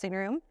this dressing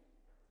room,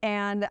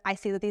 and I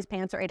see that these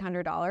pants are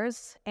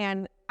 $800,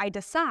 and I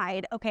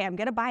decide, okay, I'm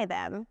gonna buy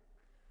them,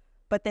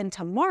 but then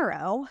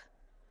tomorrow,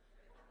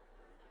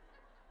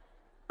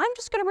 I'm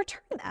just gonna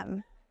return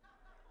them.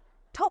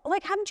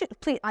 Like, haven't you,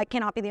 please, I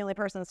cannot be the only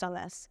person that's done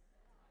this.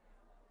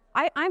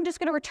 I'm just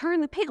gonna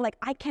return the pants. Like,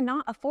 I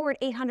cannot afford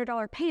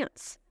 $800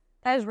 pants.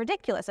 That is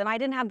ridiculous. And I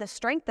didn't have the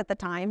strength at the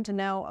time to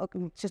know, okay,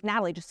 just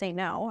Natalie, just say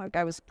no.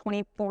 I was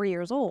 24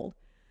 years old,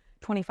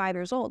 25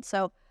 years old.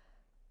 So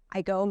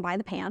I go and buy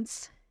the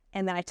pants.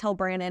 And then I tell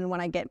Brandon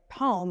when I get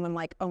home, I'm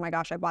like, oh my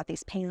gosh, I bought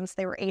these pants.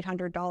 They were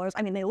 $800.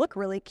 I mean, they look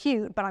really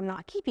cute, but I'm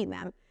not keeping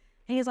them.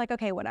 And he's like,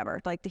 okay,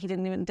 whatever. Like, he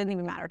didn't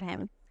even matter to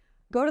him.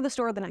 Go to the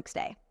store the next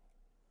day.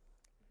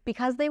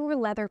 Because they were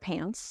leather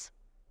pants,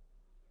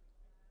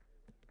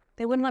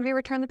 they wouldn't let me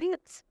return the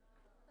pants.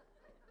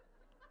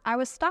 I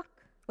was stuck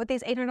with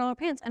these $800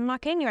 pants. And I'm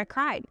not kidding you, I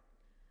cried.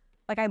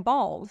 Like, I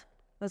bawled.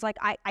 I was like,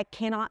 I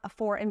cannot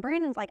afford. And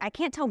Brandon's like, I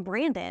can't tell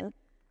Brandon.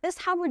 This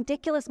is how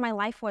ridiculous my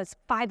life was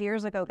 5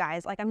 years ago,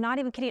 guys. Like, I'm not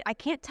even kidding. I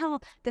can't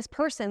tell this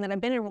person that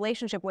I've been in a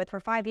relationship with for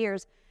 5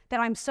 years that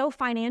I'm so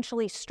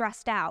financially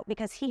stressed out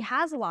because he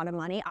has a lot of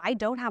money. I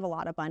don't have a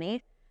lot of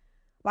money.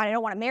 But I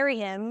don't want to marry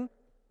him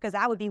because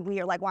that would be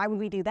weird. Like, why would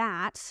we do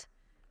that?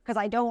 Because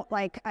I don't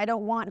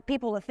want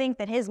people to think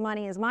that his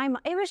money is my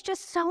money. It was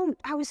just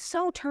I was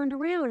so turned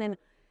around. And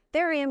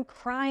there I am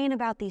crying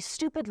about these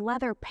stupid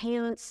leather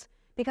pants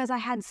because I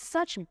had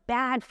such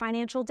bad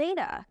financial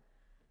data.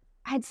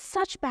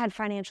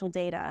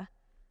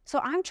 So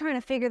I'm trying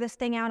to figure this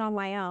thing out on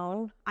my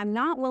own. I'm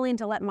not willing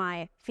to let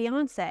my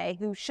fiance,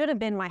 who should have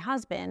been my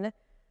husband,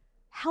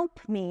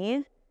 help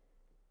me.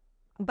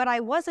 But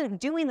I wasn't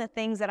doing the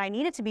things that I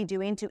needed to be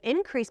doing to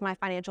increase my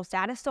financial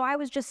status. So I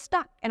was just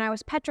stuck and I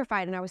was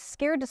petrified and I was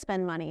scared to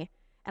spend money.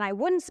 And I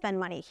wouldn't spend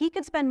money. He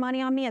could spend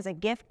money on me as a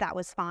gift. That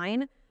was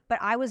fine. But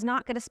I was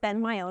not going to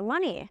spend my own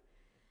money.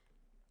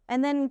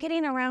 And then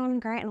getting around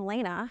Grant and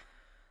Elena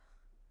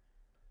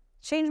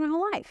changed my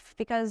whole life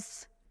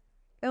because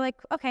they're like,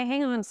 okay,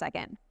 hang on a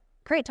second.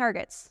 Create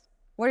targets.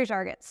 What are your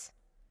targets?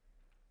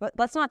 But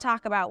let's not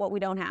talk about what we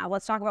don't have.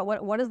 Let's talk about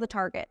what is the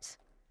target.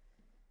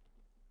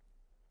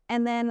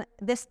 And then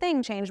this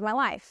thing changed my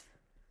life.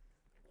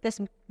 This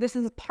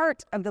is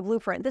part of the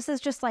blueprint. This is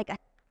just like a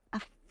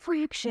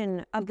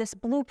fraction of this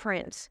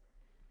blueprint.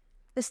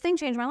 This thing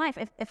changed my life.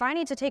 If I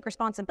need to take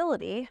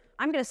responsibility,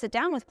 I'm going to sit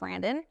down with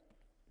Brandon.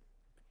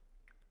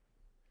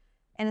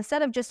 And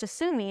instead of just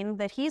assuming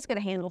that he's going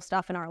to handle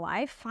stuff in our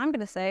life, I'm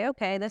going to say,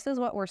 okay, this is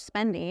what we're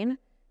spending.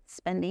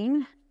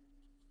 And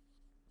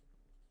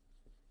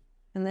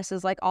this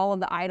is like all of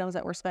the items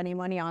that we're spending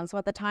money on. So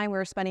at the time we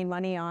were spending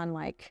money on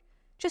like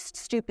just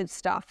stupid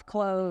stuff,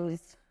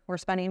 clothes. We're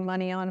spending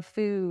money on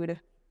food.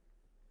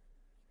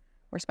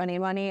 We're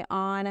spending money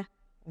on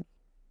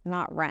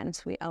not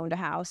rent. We owned a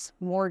house,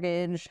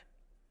 mortgage,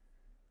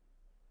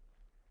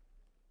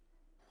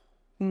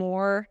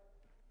 more.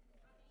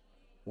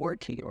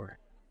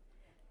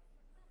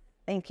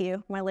 Thank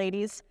you, my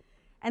ladies.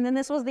 And then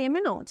this was the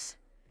amount.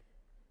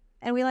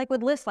 And we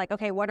would list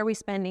okay, what are we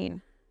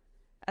spending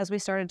as we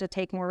started to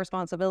take more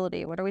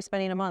responsibility? What are we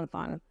spending a month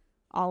on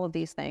all of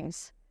these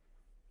things?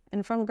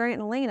 And from Grant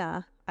and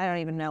Elena, I don't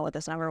even know what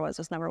this number was.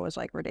 This number was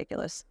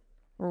ridiculous.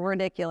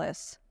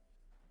 Ridiculous.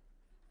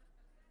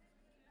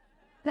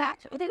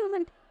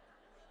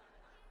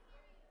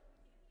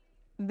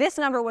 This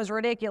number was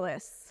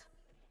ridiculous.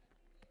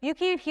 You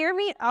can't hear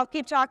me? I'll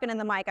keep talking in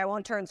the mic. I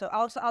won't turn, so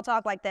I'll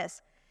talk like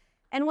this.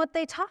 And what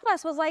they taught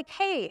us was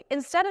hey,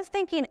 instead of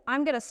thinking,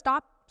 I'm going to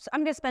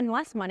spend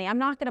less money, I'm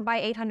not going to buy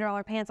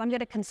 $800 pants, I'm going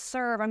to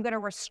conserve, I'm going to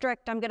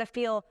restrict, I'm going to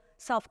feel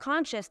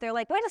self-conscious. They're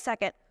like, wait a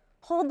second,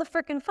 hold the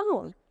frickin'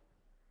 phone.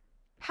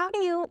 How do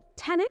you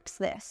 10x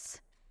this?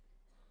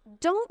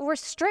 Don't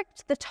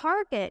restrict the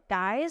target,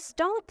 guys.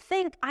 Don't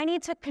think I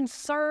need to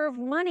conserve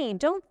money.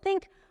 Don't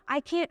think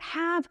I can't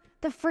have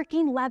the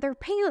freaking leather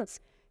pants.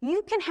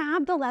 You can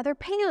have the leather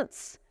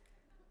pants.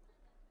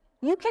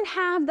 You can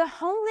have the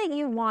home that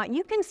you want.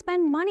 You can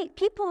spend money.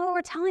 People who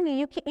are telling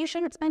you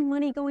shouldn't spend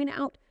money going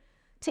out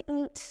to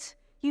eat.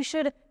 You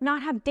should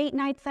not have date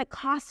nights that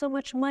cost so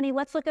much money.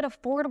 Let's look at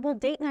affordable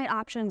date night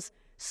options.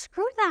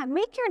 Screw that.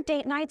 Make your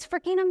date nights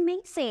freaking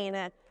amazing.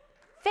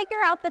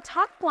 Figure out the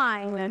top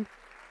line.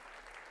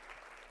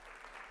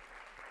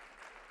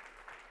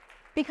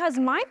 Because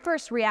my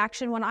first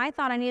reaction when I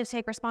thought I needed to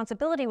take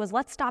responsibility was,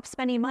 let's stop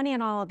spending money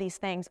on all of these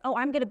things. Oh,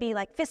 I'm going to be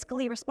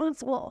fiscally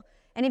responsible.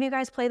 Any of you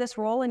guys play this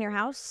role in your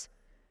house?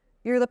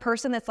 You're the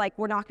person that's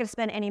we're not going to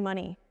spend any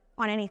money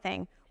on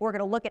anything. We're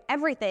going to look at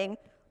everything,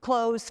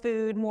 clothes,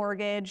 food,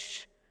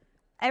 mortgage,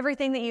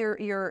 everything that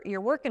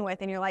you're working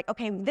with, and you're like,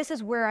 okay, this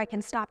is where I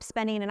can stop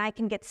spending and I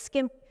can get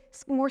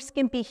more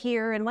skimpy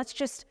here, and let's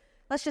just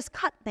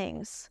cut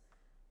things.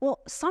 Well,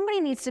 somebody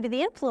needs to be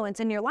the influence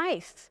in your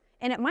life,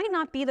 and it might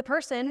not be the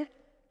person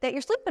that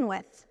you're sleeping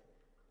with.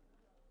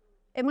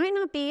 It might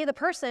not be the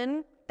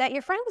person that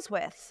you're friends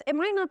with. It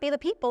might not be the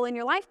people in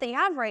your life that you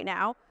have right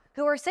now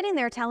who are sitting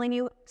there telling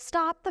you,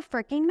 stop the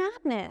freaking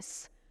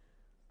madness.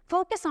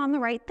 Focus on the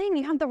right thing.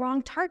 You have the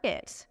wrong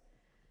target.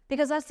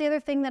 Because that's the other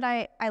thing that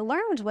I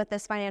learned with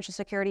this financial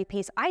security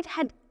piece. I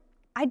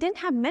didn't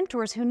have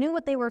mentors who knew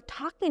what they were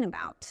talking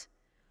about.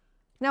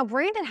 Now,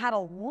 Brandon had a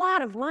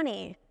lot of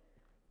money,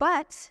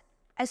 but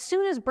as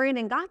soon as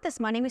Brandon got this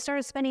money, we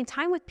started spending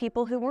time with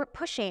people who weren't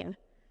pushing.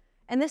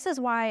 And this is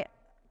why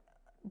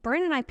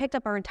Brandon and I picked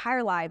up our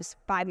entire lives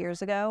 5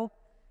 years ago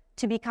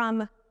to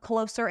become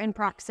closer in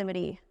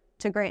proximity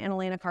to Grant and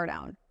Elena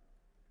Cardone.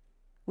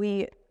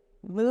 We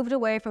moved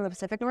away from the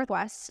Pacific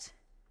Northwest.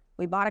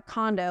 We bought a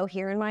condo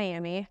here in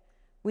Miami.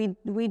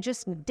 We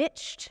just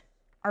ditched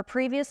our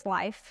previous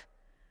life,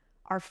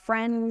 our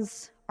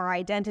friends, our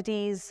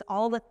identities,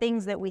 all the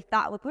things that we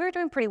thought, we were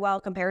doing pretty well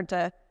compared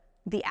to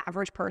the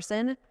average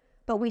person,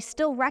 but we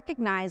still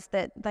recognized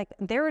that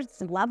there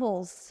was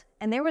levels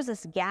and there was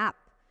this gap,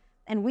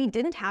 and we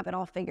didn't have it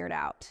all figured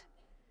out.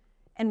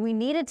 And we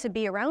needed to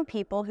be around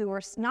people who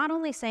were not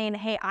only saying,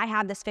 hey, I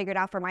have this figured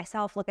out for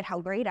myself, look at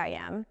how great I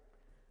am.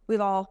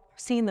 We've all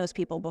seen those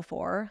people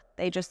before.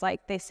 They just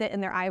they sit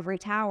in their ivory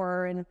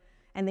tower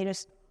and they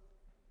just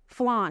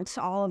flaunt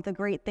all of the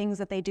great things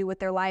that they do with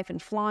their life and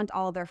flaunt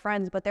all of their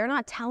friends, but they're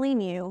not telling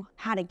you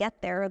how to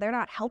get there. They're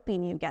not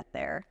helping you get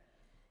there.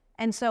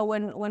 And so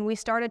when we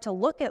started to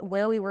look at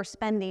where we were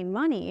spending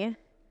money,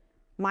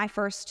 my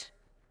first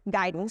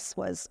guidance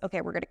was,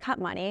 okay, we're going to cut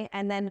money.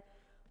 And then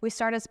we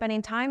started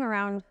spending time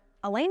around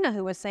Elena,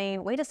 who was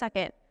saying, wait a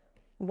second,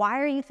 why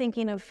are you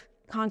thinking of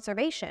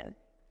conservation?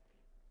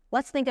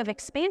 Let's think of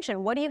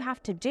expansion. What do you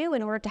have to do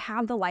in order to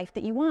have the life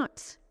that you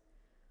want?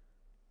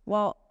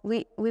 Well,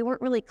 we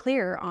weren't really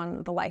clear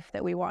on the life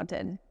that we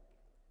wanted.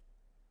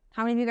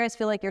 How many of you guys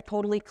feel like you're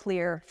totally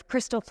clear,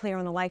 crystal clear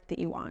on the life that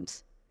you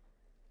want?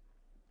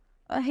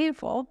 A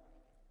handful.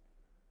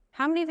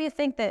 How many of you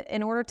think that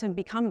in order to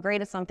become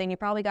great at something, you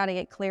probably got to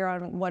get clear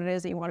on what it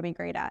is that you want to be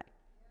great at?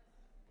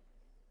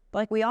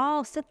 We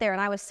all sit there,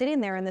 and I was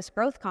sitting there in this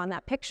GrowthCon,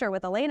 that picture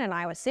with Elena and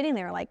I was sitting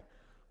there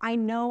I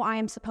know I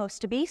am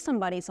supposed to be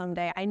somebody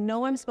someday. I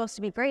know I'm supposed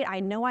to be great. I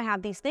know I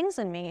have these things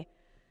in me.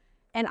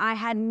 And I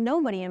had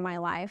nobody in my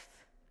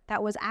life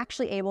that was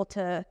actually able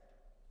to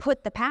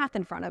put the path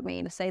in front of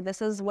me to say,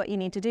 this is what you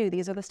need to do.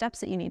 These are the steps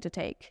that you need to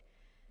take.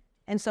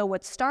 And so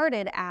what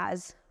started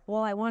as,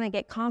 well, I want to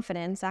get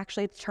confidence,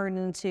 actually turned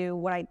into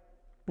what I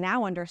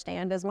now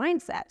understand as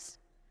mindset.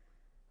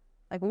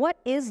 Like, what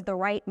is the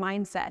right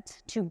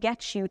mindset to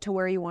get you to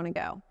where you want to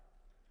go?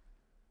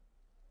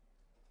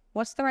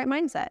 What's the right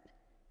mindset?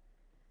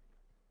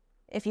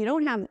 If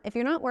you're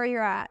not where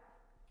you're at,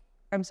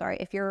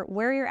 if you're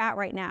where you're at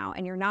right now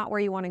and you're not where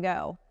you want to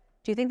go,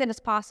 do you think that it's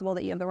possible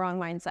that you have the wrong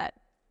mindset?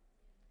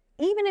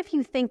 Even if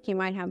you think you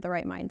might have the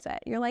right mindset,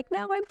 you're like,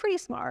 no, I'm pretty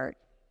smart.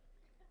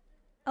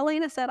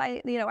 Elena said,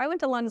 I went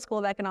to London School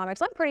of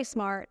Economics. I'm pretty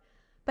smart,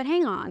 but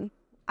hang on.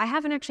 I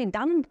haven't actually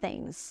done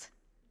things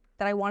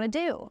that I want to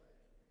do.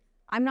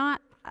 I'm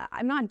not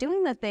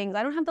doing the things.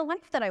 I don't have the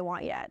life that I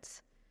want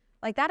yet.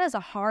 Like, that is a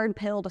hard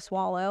pill to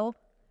swallow,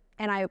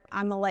 and I'm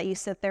going to let you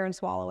sit there and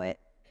swallow it.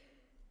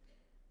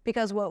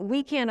 Because what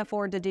we can't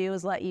afford to do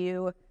is let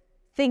you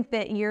think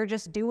that you're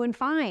just doing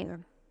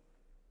fine.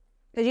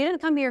 Because you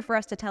didn't come here for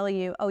us to tell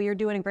you, oh, you're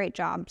doing a great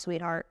job,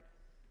 sweetheart.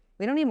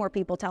 We don't need more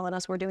people telling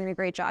us we're doing a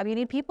great job. You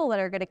need people that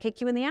are going to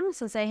kick you in the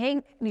ass and say,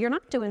 hey, you're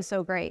not doing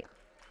so great.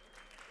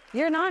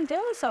 You're not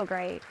doing so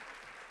great.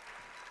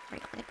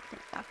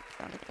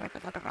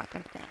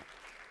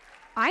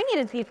 I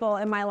needed people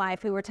in my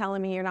life who were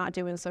telling me you're not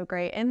doing so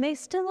great. And they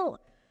still,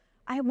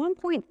 I at one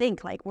point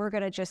think like, we're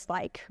going to just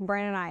like,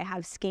 Brandon and I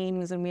have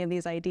schemes and we have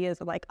these ideas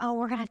of like, oh,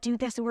 we're going to do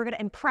this and we're going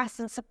to impress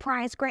and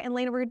surprise Grant and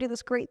later we're going to do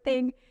this great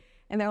thing.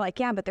 And they're like,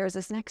 yeah, but there's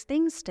this next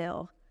thing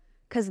still.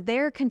 Because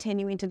they're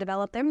continuing to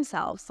develop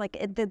themselves. Like,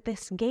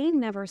 this game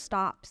never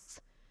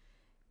stops.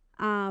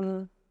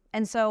 And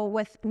so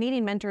with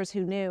meeting mentors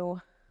who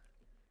knew,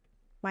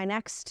 my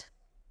next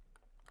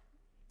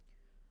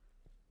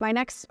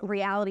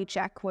reality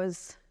check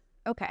was,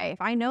 okay,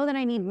 if I know that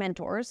I need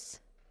mentors,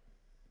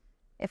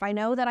 if I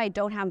know that I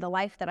don't have the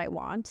life that I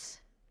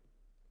want,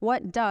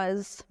 what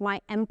does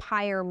my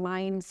empire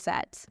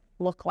mindset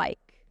look like?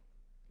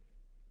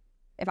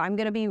 If I'm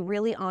going to be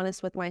really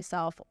honest with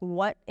myself,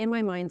 what in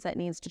my mindset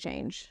needs to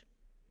change?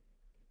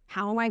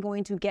 How am I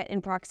going to get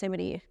in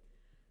proximity?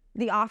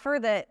 The offer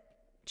that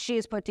she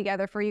has put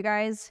together for you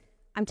guys,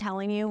 I'm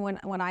telling you,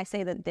 when I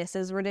say that this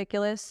is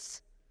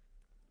ridiculous,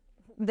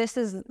 this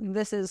is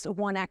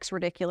 1x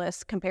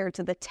ridiculous compared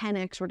to the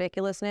 10x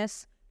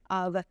ridiculousness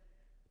of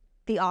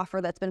the offer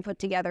that's been put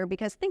together.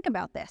 Because think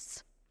about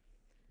this.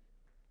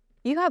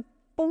 You have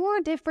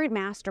 4 different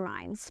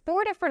masterminds,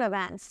 4 different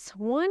events,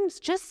 one's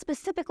just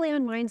specifically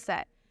on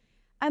mindset.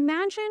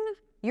 Imagine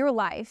your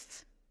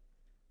life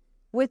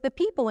with the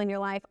people in your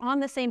life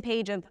on the same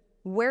page of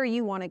where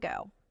you want to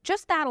go.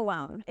 Just that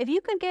alone. If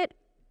you could get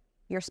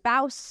your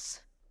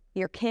spouse,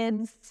 your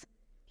kids,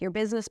 your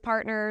business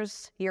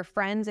partners, your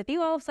friends, if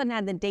you all of a sudden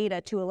had the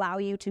data to allow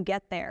you to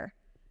get there,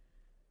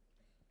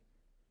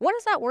 what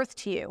is that worth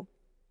to you?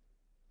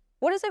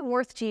 What is it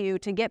worth to you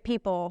to get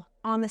people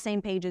on the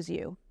same page as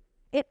you?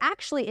 It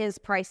actually is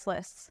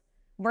priceless.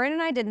 Brandon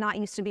and I did not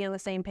used to be on the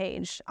same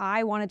page.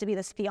 I wanted to be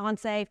this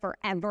fiance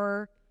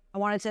forever. I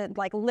wanted to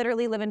like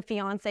literally live in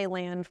fiance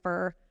land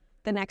for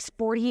the next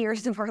 40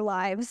 years of our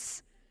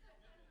lives.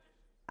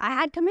 I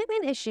had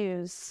commitment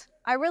issues.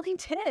 I really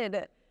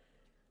did.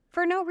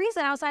 For no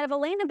reason outside of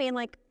Elena being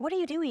like, what are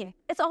you doing?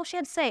 It's all she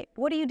had to say.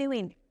 What are you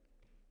doing?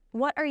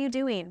 What are you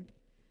doing?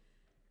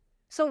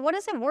 So what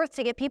is it worth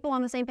to get people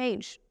on the same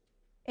page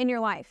in your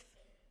life?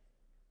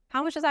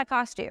 How much does that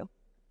cost you?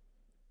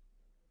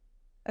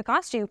 It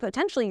costs you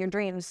potentially your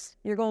dreams,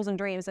 your goals and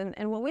dreams.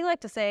 And what we like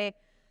to say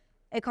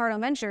at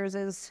Cardone Ventures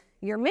is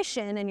your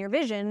mission and your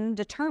vision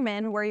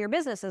determine where your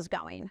business is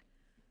going.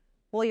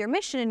 Well, your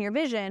mission and your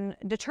vision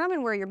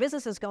determine where your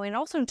business is going. It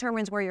also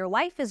determines where your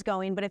life is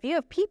going. But if you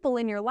have people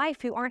in your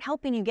life who aren't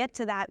helping you get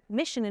to that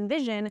mission and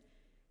vision,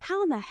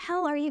 how in the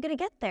hell are you going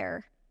to get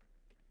there?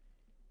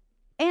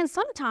 And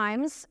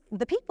sometimes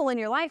the people in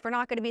your life are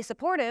not going to be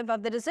supportive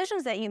of the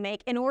decisions that you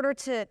make in order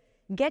to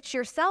get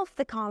yourself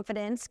the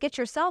confidence, get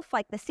yourself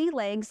like the sea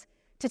legs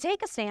to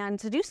take a stand,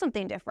 to do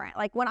something different.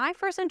 Like when I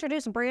first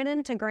introduced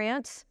Brandon to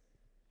Grant,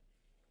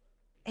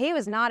 he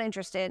was not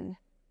interested.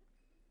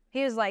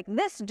 He was like,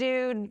 this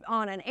dude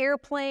on an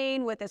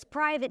airplane with his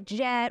private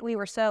jet. We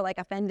were so like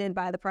offended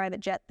by the private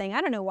jet thing.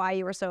 I don't know why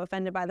you were so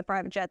offended by the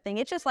private jet thing.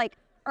 It just like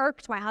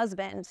irked my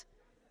husband.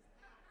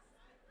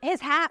 His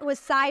hat was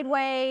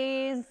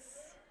sideways.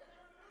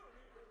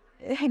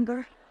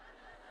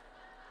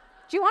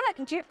 Do you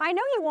want to, I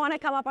know you want to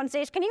come up on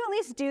stage. Can you at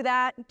least do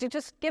that? To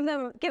just give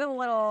them a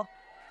little.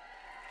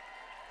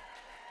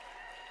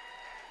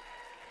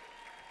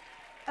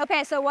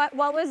 Okay, so what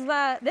was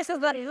this is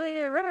the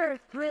river.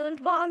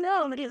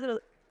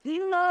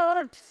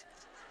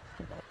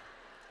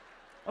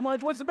 I'm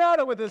like, what's the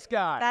matter with this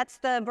guy? That's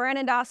the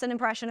Brandon Dawson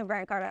impression of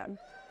Grant Cardone.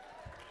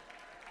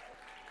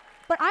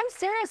 But I'm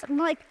serious. I'm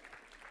like,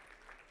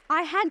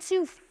 I had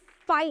to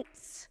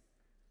fight,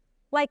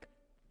 like,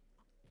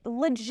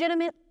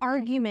 legitimate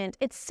argument.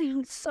 It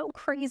sounds so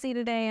crazy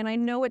today, and I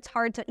know it's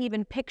hard to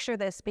even picture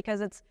this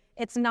because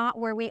it's not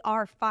where we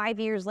are 5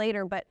 years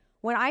later. But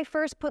when I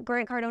first put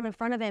Grant Cardone in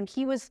front of him,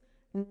 he was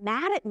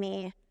mad at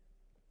me.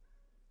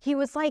 He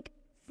was like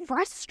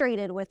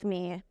frustrated with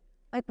me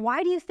Like,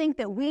 why do you think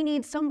that we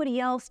need somebody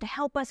else to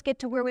help us get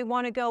to where we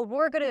want to go?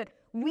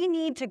 We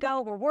need to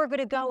go where we're going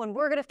to go, and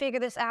we're going to figure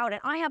this out.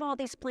 And I have all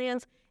these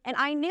plans. And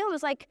I knew it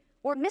was like,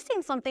 we're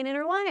missing something in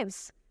our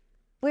lives.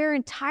 We're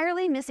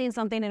entirely missing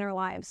something in our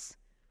lives.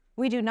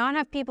 We do not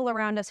have people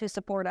around us who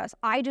support us.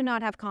 I do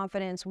not have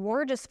confidence.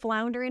 We're just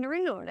floundering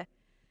around.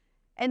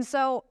 And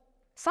so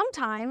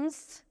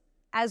sometimes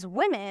as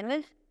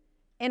women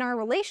in our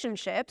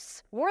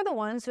relationships, we're the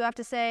ones who have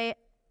to say,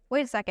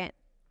 wait a second,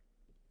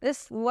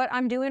 what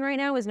I'm doing right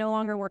now is no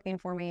longer working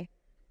for me.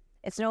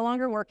 It's no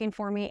longer working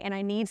for me, and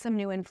I need some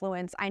new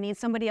influence. I need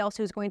somebody else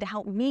who's going to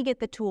help me get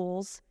the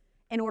tools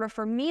in order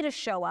for me to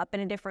show up in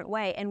a different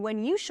way. And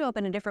when you show up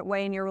in a different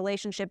way in your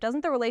relationship,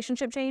 doesn't the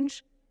relationship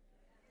change?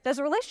 Does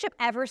a relationship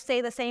ever stay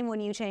the same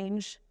when you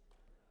change?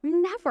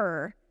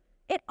 Never.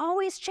 It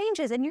always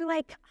changes, and you're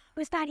like, it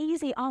was that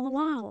easy all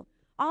along.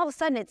 All of a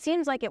sudden, it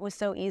seems like it was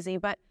so easy,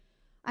 but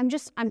I'm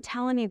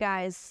telling you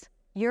guys,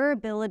 your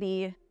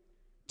ability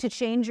to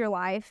change your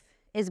life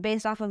is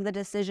based off of the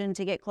decision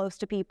to get close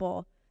to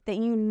people that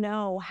you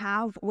know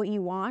have what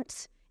you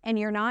want, and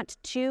you're not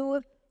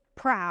too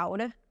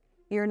proud,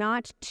 you're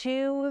not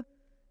too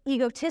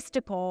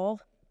egotistical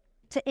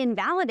to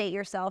invalidate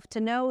yourself, to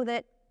know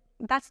that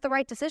that's the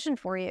right decision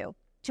for you,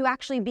 to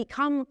actually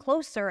become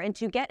closer and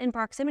to get in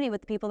proximity with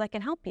the people that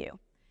can help you.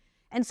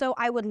 And so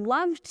I would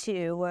love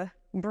to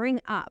bring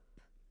up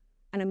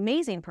an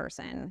amazing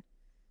person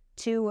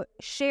to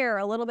share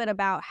a little bit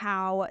about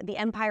how the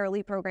Empire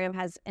Elite program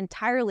has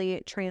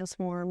entirely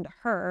transformed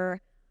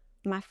her.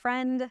 My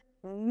friend,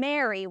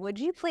 Mary, would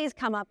you please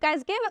come up?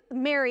 Guys, give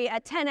Mary a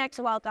 10X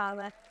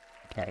welcome.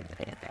 Keep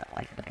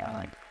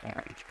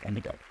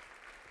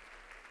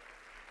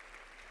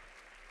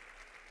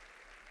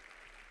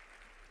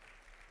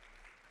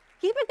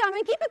it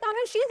coming,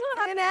 she's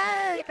not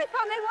 10X. Keep it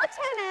coming,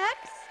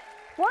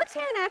 we're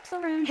 10X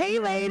around. Hey,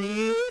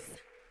 ladies.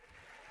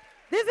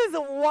 This is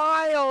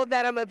wild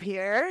that I'm up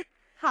here.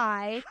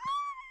 Hi.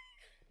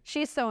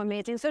 She's so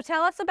amazing. So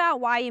tell us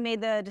about why you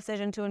made the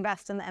decision to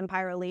invest in the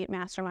Empire Elite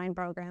Mastermind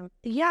program.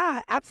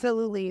 Yeah,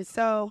 absolutely.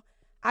 So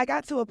I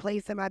got to a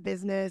place in my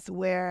business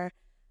where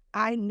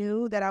I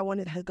knew that I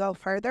wanted to go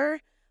further,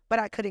 but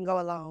I couldn't go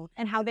alone.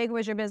 And how big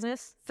was your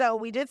business? So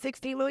we did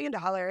 $16 million.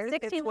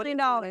 $16 million.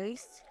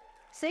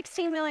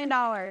 $16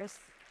 million.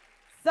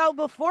 So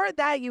before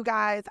that, you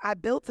guys, I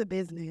built a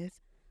business.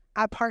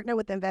 I partnered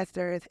with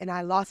investors, and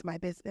I lost my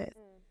business.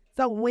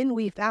 So when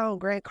we found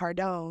Grant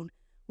Cardone,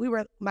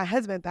 my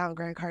husband found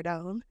Grant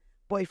Cardone,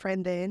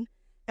 boyfriend then,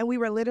 and we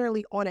were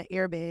literally on an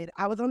airbed.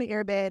 I was on an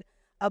airbed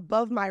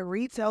above my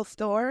retail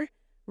store,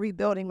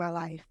 rebuilding my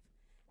life.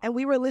 And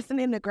we were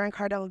listening to Grant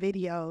Cardone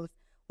videos.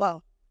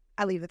 Well,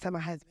 I leave it to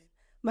my husband.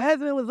 My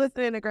husband was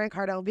listening to Grant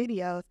Cardone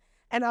videos,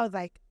 and I was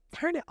like,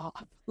 turn it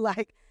off.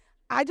 Like,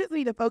 I just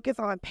need to focus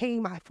on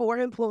paying my 4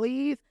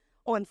 employees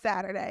on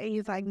Saturday.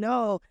 He's like,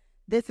 no,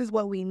 this is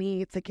what we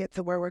need to get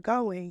to where we're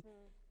going.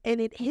 And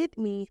it hit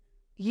me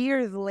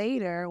years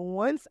later.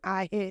 Once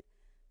I hit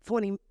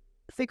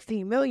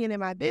 16 million in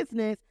my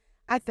business,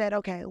 I said,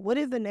 okay, what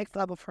is the next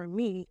level for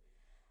me?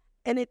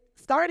 And it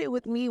started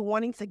with me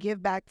wanting to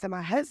give back to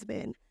my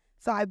husband.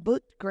 So I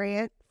booked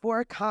Grant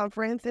for a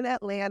conference in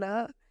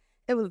Atlanta.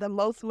 It was the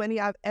most money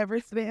I've ever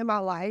spent in my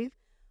life.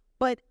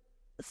 But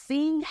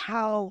seeing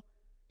how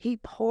he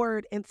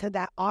poured into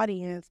that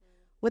audience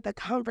with a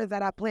conference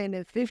that I planned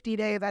in 50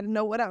 days, I didn't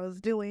know what I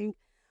was doing.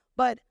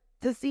 But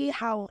to see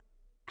how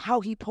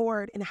he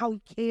poured and how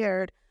he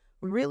cared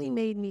really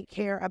made me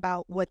care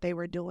about what they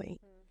were doing.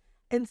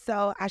 And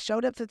so I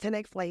showed up to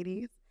 10X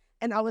Ladies,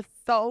 and I was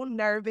so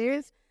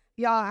nervous.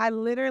 Y'all, I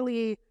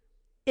literally,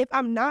 if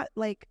I'm not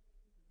like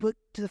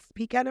booked to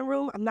speak at a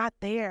room, I'm not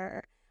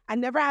there. I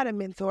never had a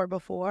mentor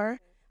before.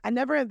 I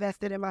never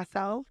invested in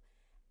myself.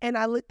 And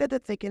I looked at the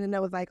ticket and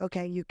I was like,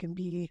 okay, you can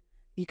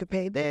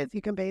pay this,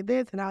 you can pay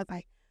this. And I was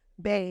like,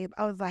 babe,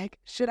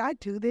 should I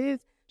do this?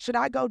 Should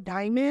I go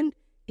diamond?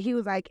 He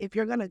was like, if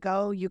you're going to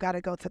go, you got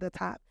to go to the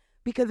top.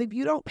 Because if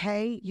you don't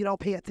pay, you don't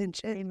pay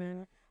attention.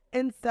 Amen.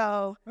 And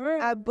so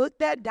I booked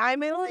that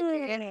diamond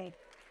ticket.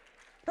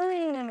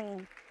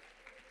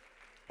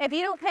 If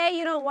you don't pay,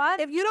 you don't what?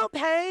 If you don't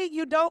pay,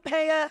 you don't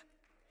pay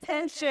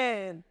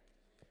attention.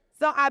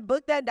 So I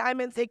booked that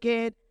diamond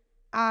ticket.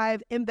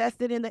 I've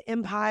invested in the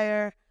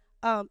Empire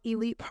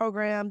Elite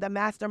program, the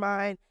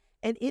mastermind,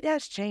 and it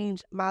has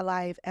changed my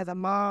life as a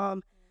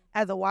mom,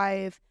 as a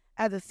wife,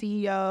 as a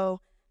CEO.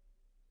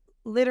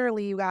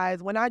 Literally, you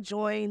guys, when I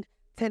joined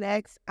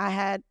 10X, I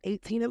had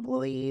 18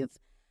 employees.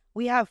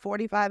 We have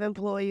 45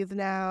 employees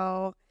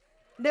now.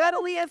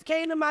 Natalie has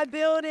came to my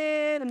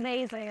building.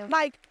 Amazing.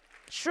 Like,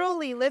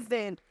 truly,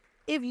 listen,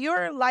 if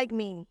you're like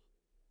me,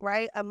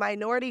 right, a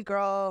minority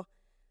girl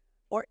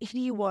or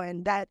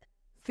anyone that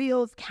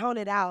feels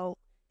counted out,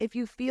 if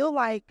you feel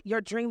like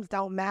your dreams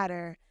don't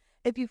matter,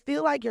 if you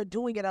feel like you're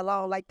doing it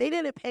alone, like they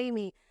didn't pay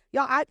me,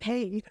 y'all, I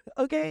paid,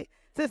 okay,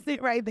 to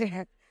sit right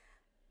there.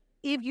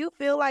 If you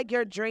feel like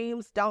your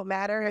dreams don't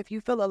matter, if you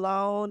feel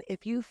alone,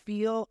 if you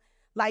feel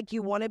like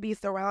you want to be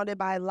surrounded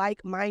by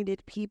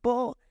like-minded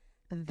people,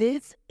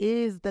 this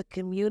is the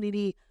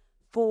community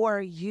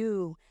for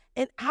you.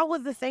 And I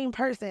was the same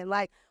person.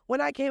 Like,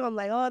 when I came, I'm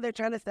like, oh, they're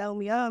trying to sell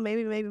me. Oh,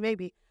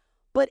 maybe.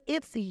 But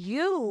it's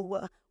you.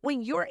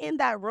 When you're in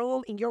that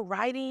room and you're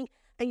writing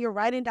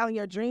down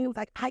your dreams,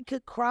 like, I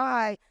could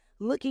cry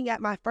looking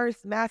at my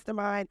first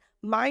mastermind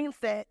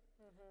mindset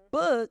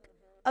book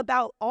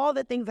about all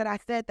the things that I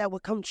said that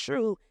would come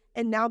true,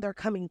 and now they're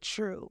coming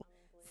true.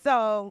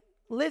 So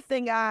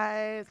listen,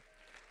 guys.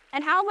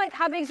 And how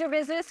big's your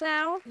business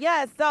now?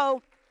 Yeah,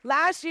 so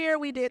last year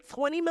we did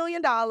 $20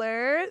 million.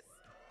 For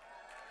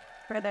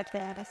that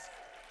status.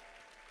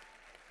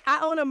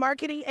 I own a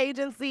marketing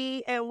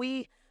agency, and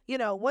we,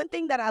 one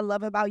thing that I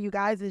love about you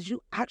guys is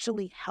you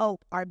actually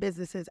help our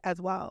businesses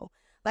as well.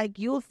 Like,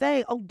 you'll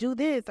say, oh, do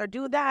this or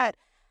do that.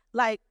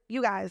 Like,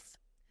 you guys,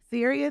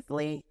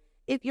 seriously,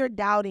 if you're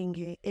doubting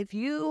it, if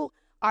you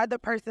are the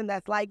person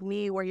that's like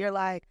me where you're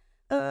like,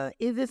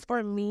 is this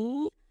for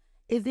me?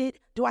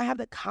 Do I have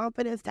the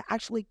confidence to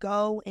actually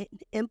go and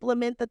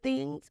implement the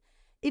things?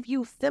 If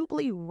you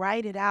simply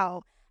write it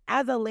out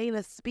as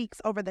Elena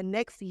speaks over the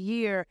next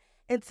year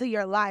into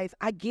your life,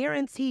 I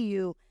guarantee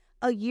you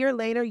a year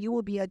later, you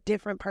will be a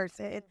different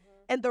person.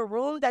 And the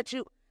room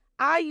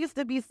I used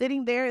to be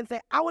sitting there and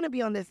say, I want to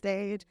be on this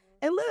stage.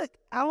 And look,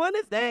 I'm on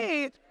the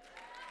stage.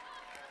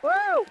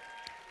 Woo!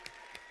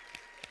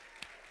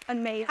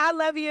 Amazing. I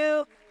love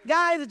you.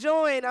 Guys,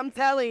 join, I'm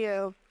telling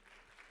you.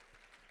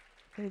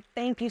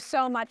 Thank you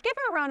so much. Give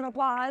her a round of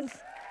applause.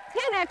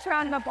 10x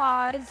round of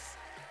applause.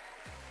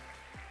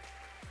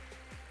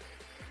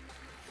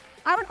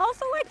 I would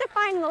also like to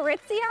find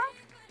Maurizia.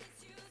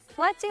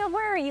 Maurizia,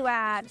 where are you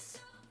at?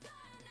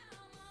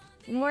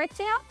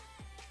 Maurizia?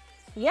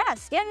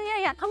 Yes,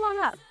 yeah. Come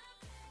on up.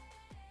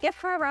 Give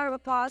her a round of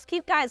applause.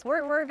 Guys,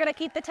 we're gonna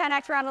keep the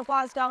 10x round of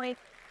applause going.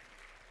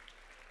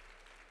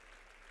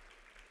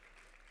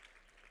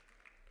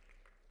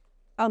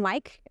 Oh,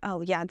 Mike?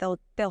 Oh, yeah,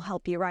 they'll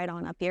help you right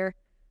on up here.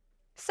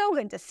 So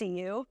good to see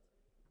you.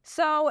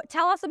 So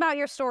tell us about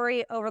your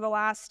story over the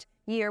last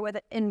year with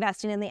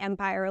investing in the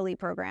Empire Elite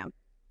program.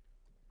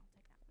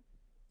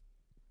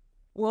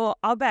 Well,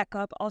 I'll back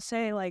up. I'll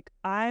say, like,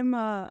 I'm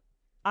a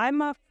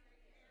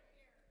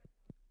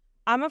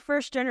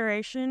first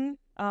generation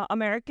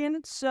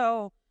American.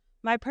 So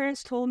my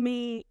parents told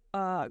me,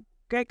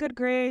 get good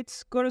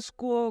grades, go to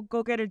school,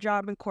 go get a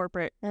job in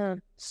corporate.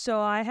 So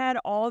I had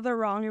all the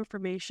wrong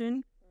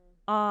information.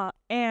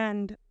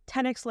 And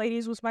 10X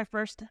Ladies was my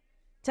first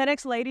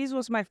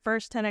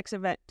 10X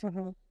event.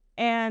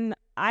 And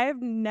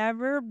I've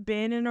never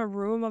been in a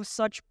room of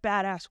such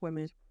badass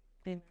women.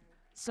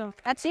 So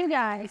That's you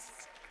guys.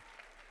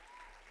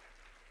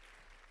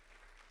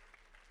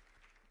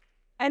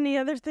 And the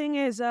other thing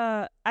is,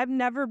 I've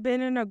never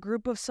been in a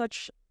group of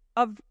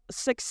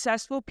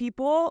successful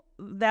people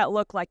that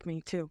look like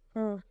me too.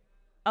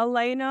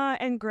 Elena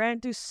and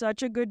Grant do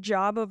such a good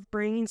job of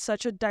bringing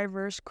such a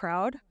diverse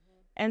crowd.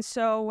 And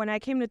so when I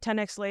came to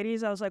 10X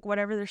Ladies, I was like,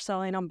 whatever they're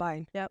selling, I'm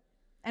buying. Yep.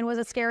 And was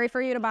it scary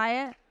for you to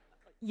buy it?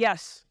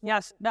 Yes.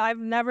 I've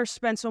never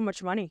spent so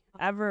much money,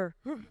 ever.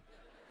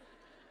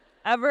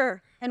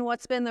 Ever. And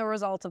what's been the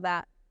result of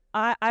that?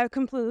 I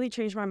completely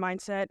changed my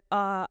mindset.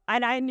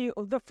 And I knew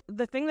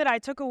the thing that I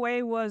took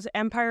away was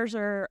empires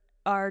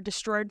are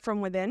destroyed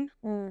from within.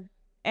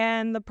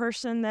 And the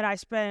person that I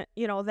spent,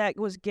 that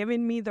was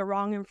giving me the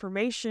wrong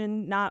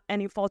information, not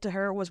any fault to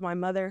her, was my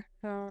mother.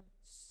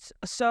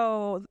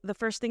 So the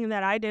first thing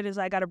that I did is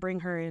I got to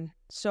bring her in.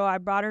 So I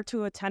brought her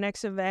to a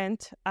 10X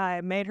event. I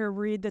made her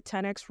read the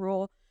 10X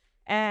rule.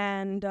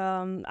 And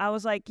I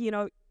was like,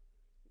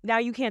 now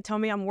you can't tell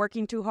me I'm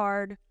working too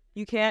hard.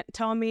 You can't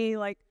tell me,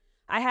 like,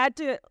 I had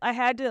to,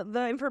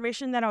 the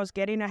information that I was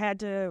getting, I had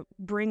to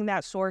bring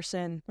that source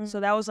in. So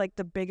that was like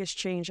the biggest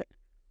change.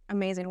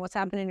 Amazing. What's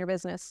happening in your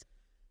business?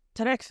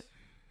 10X.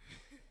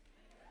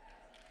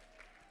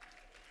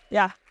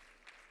 Yeah.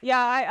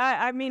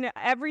 I mean,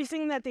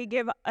 everything that they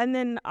give. And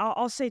then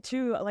I'll say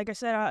too, like I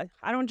said,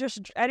 I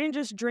didn't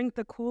just drink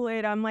the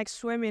Kool-Aid. I'm like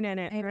swimming in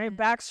it, right?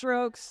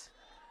 Backstrokes.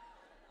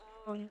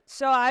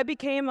 So I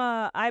became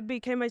a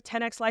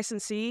 10X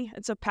licensee.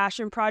 It's a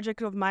passion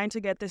project of mine to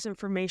get this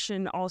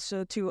information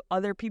also to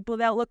other people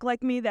that look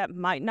like me that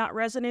might not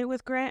resonate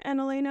with Grant and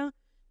Elena.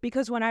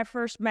 Because when I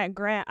first met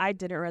Grant, I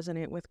didn't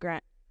resonate with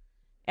Grant.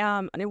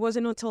 And it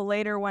wasn't until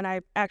later when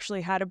I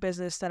actually had a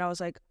business that I was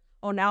like,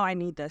 oh, now I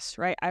need this,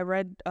 right? I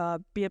read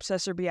Be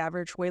Obsessed or Be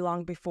Average way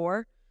long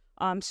before.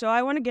 So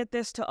I want to get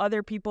this to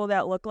other people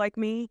that look like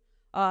me,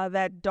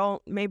 that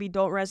don't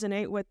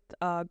resonate with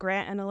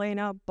Grant and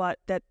Elena, but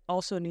that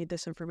also need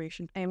this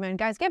information. Amen.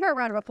 Guys, give her a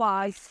round of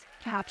applause.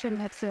 Caption,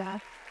 that's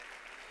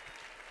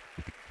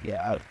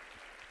Yeah.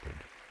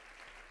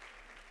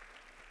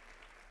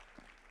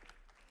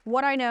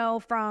 What I know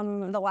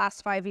from the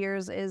last 5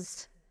 years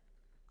is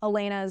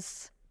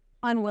Elena's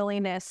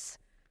unwillingness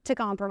to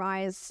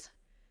compromise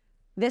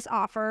this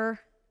offer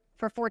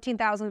for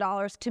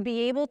 $14,000 to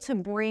be able to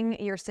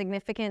bring your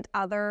significant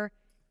other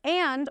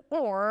and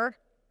or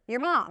your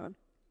mom.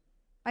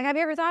 Like, have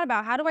you ever thought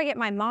about, how do I get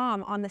my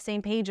mom on the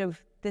same page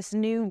of this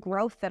new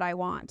growth that I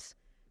want?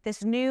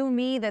 this new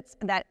me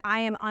that I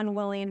am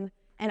unwilling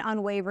and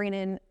unwavering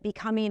in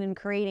becoming and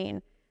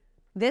creating.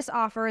 This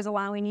offer is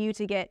allowing you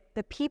to get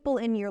the people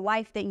in your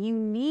life that you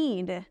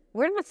need.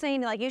 We're not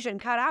saying like you should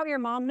cut out your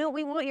mom. No,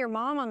 we want your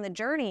mom on the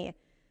journey.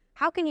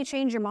 How can you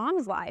change your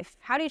mom's life?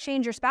 How do you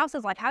change your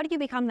spouse's life? How do you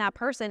become that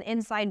person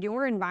inside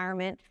your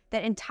environment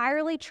that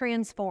entirely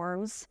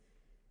transforms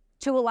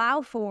to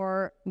allow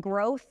for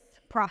growth,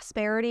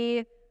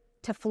 prosperity,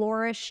 to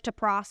flourish, to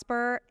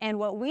prosper? And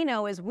what we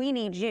know is we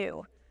need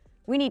you.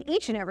 We need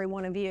each and every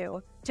one of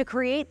you to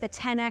create the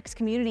 10X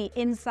community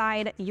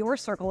inside your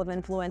circle of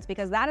influence,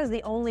 because that is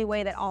the only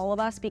way that all of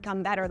us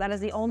become better. That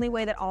is the only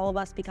way that all of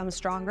us become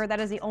stronger.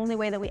 That is the only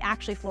way that we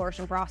actually flourish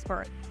and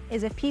prosper,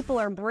 is if people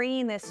are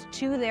bringing this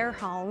to their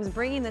homes,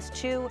 bringing this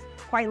to,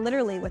 quite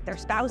literally, with their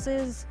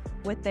spouses,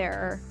 with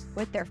their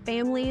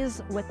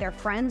families, with their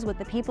friends, with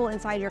the people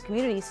inside your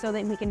community, so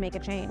that we can make a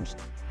change.